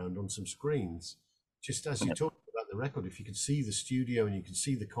background on some screens, just as you're talking about the record, if you can see the studio and you can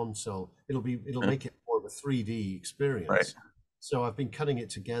see the console, it'll make it more of a 3D experience. Right. So I've been cutting it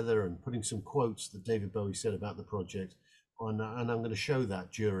together and putting some quotes that David Bowie said about the project on, and I'm going to show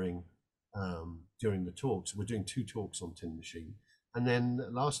that during the talks. We're doing 2 talks on Tin Machine. And then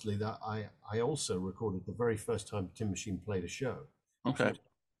lastly, that I also recorded the very first time Tin Machine played a show. Okay. No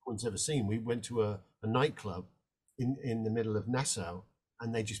one's ever seen. We went to a nightclub in the middle of Nassau,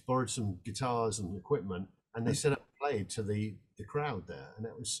 and they just borrowed some guitars and equipment, and they set up and played to the crowd there. And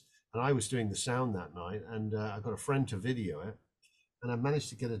I was doing the sound that night, and I got a friend to video it, and I managed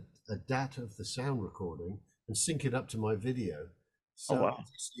to get a DAT of the sound recording and sync it up to my video. So wow.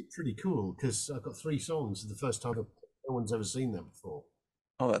 it's actually pretty cool because I've got 3 songs. The first time no one's ever seen that before.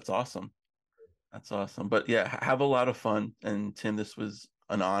 Oh, that's awesome. That's awesome. But yeah, have a lot of fun. And Tim, this was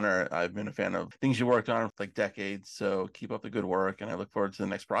an honor. I've been a fan of things you worked on for like decades. So keep up the good work, and I look forward to the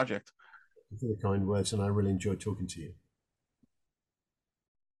next project. Thank you for the kind words, and I really enjoyed talking to you.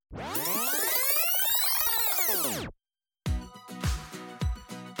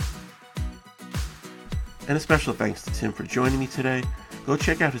 And a special thanks to Tim for joining me today. Go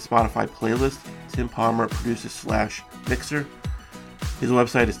check out his Spotify playlist, Tim Palmer Produces /Mixer. His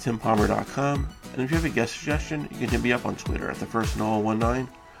website is timpalmer.com. And if you have a guest suggestion, you can hit me up on Twitter at @thefirstnoel19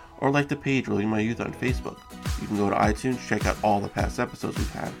 or like the page Rolling My Youth on Facebook. You can go to iTunes, check out all the past episodes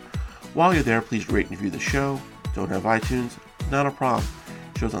we've had. While you're there, please rate and review the show. Don't have iTunes? Not a problem.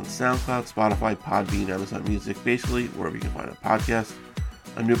 Show's on SoundCloud, Spotify, Podbean, Amazon Music, basically wherever you can find a podcast.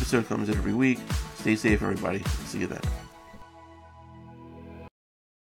 A new episode comes in every week. Stay safe, everybody. See you then.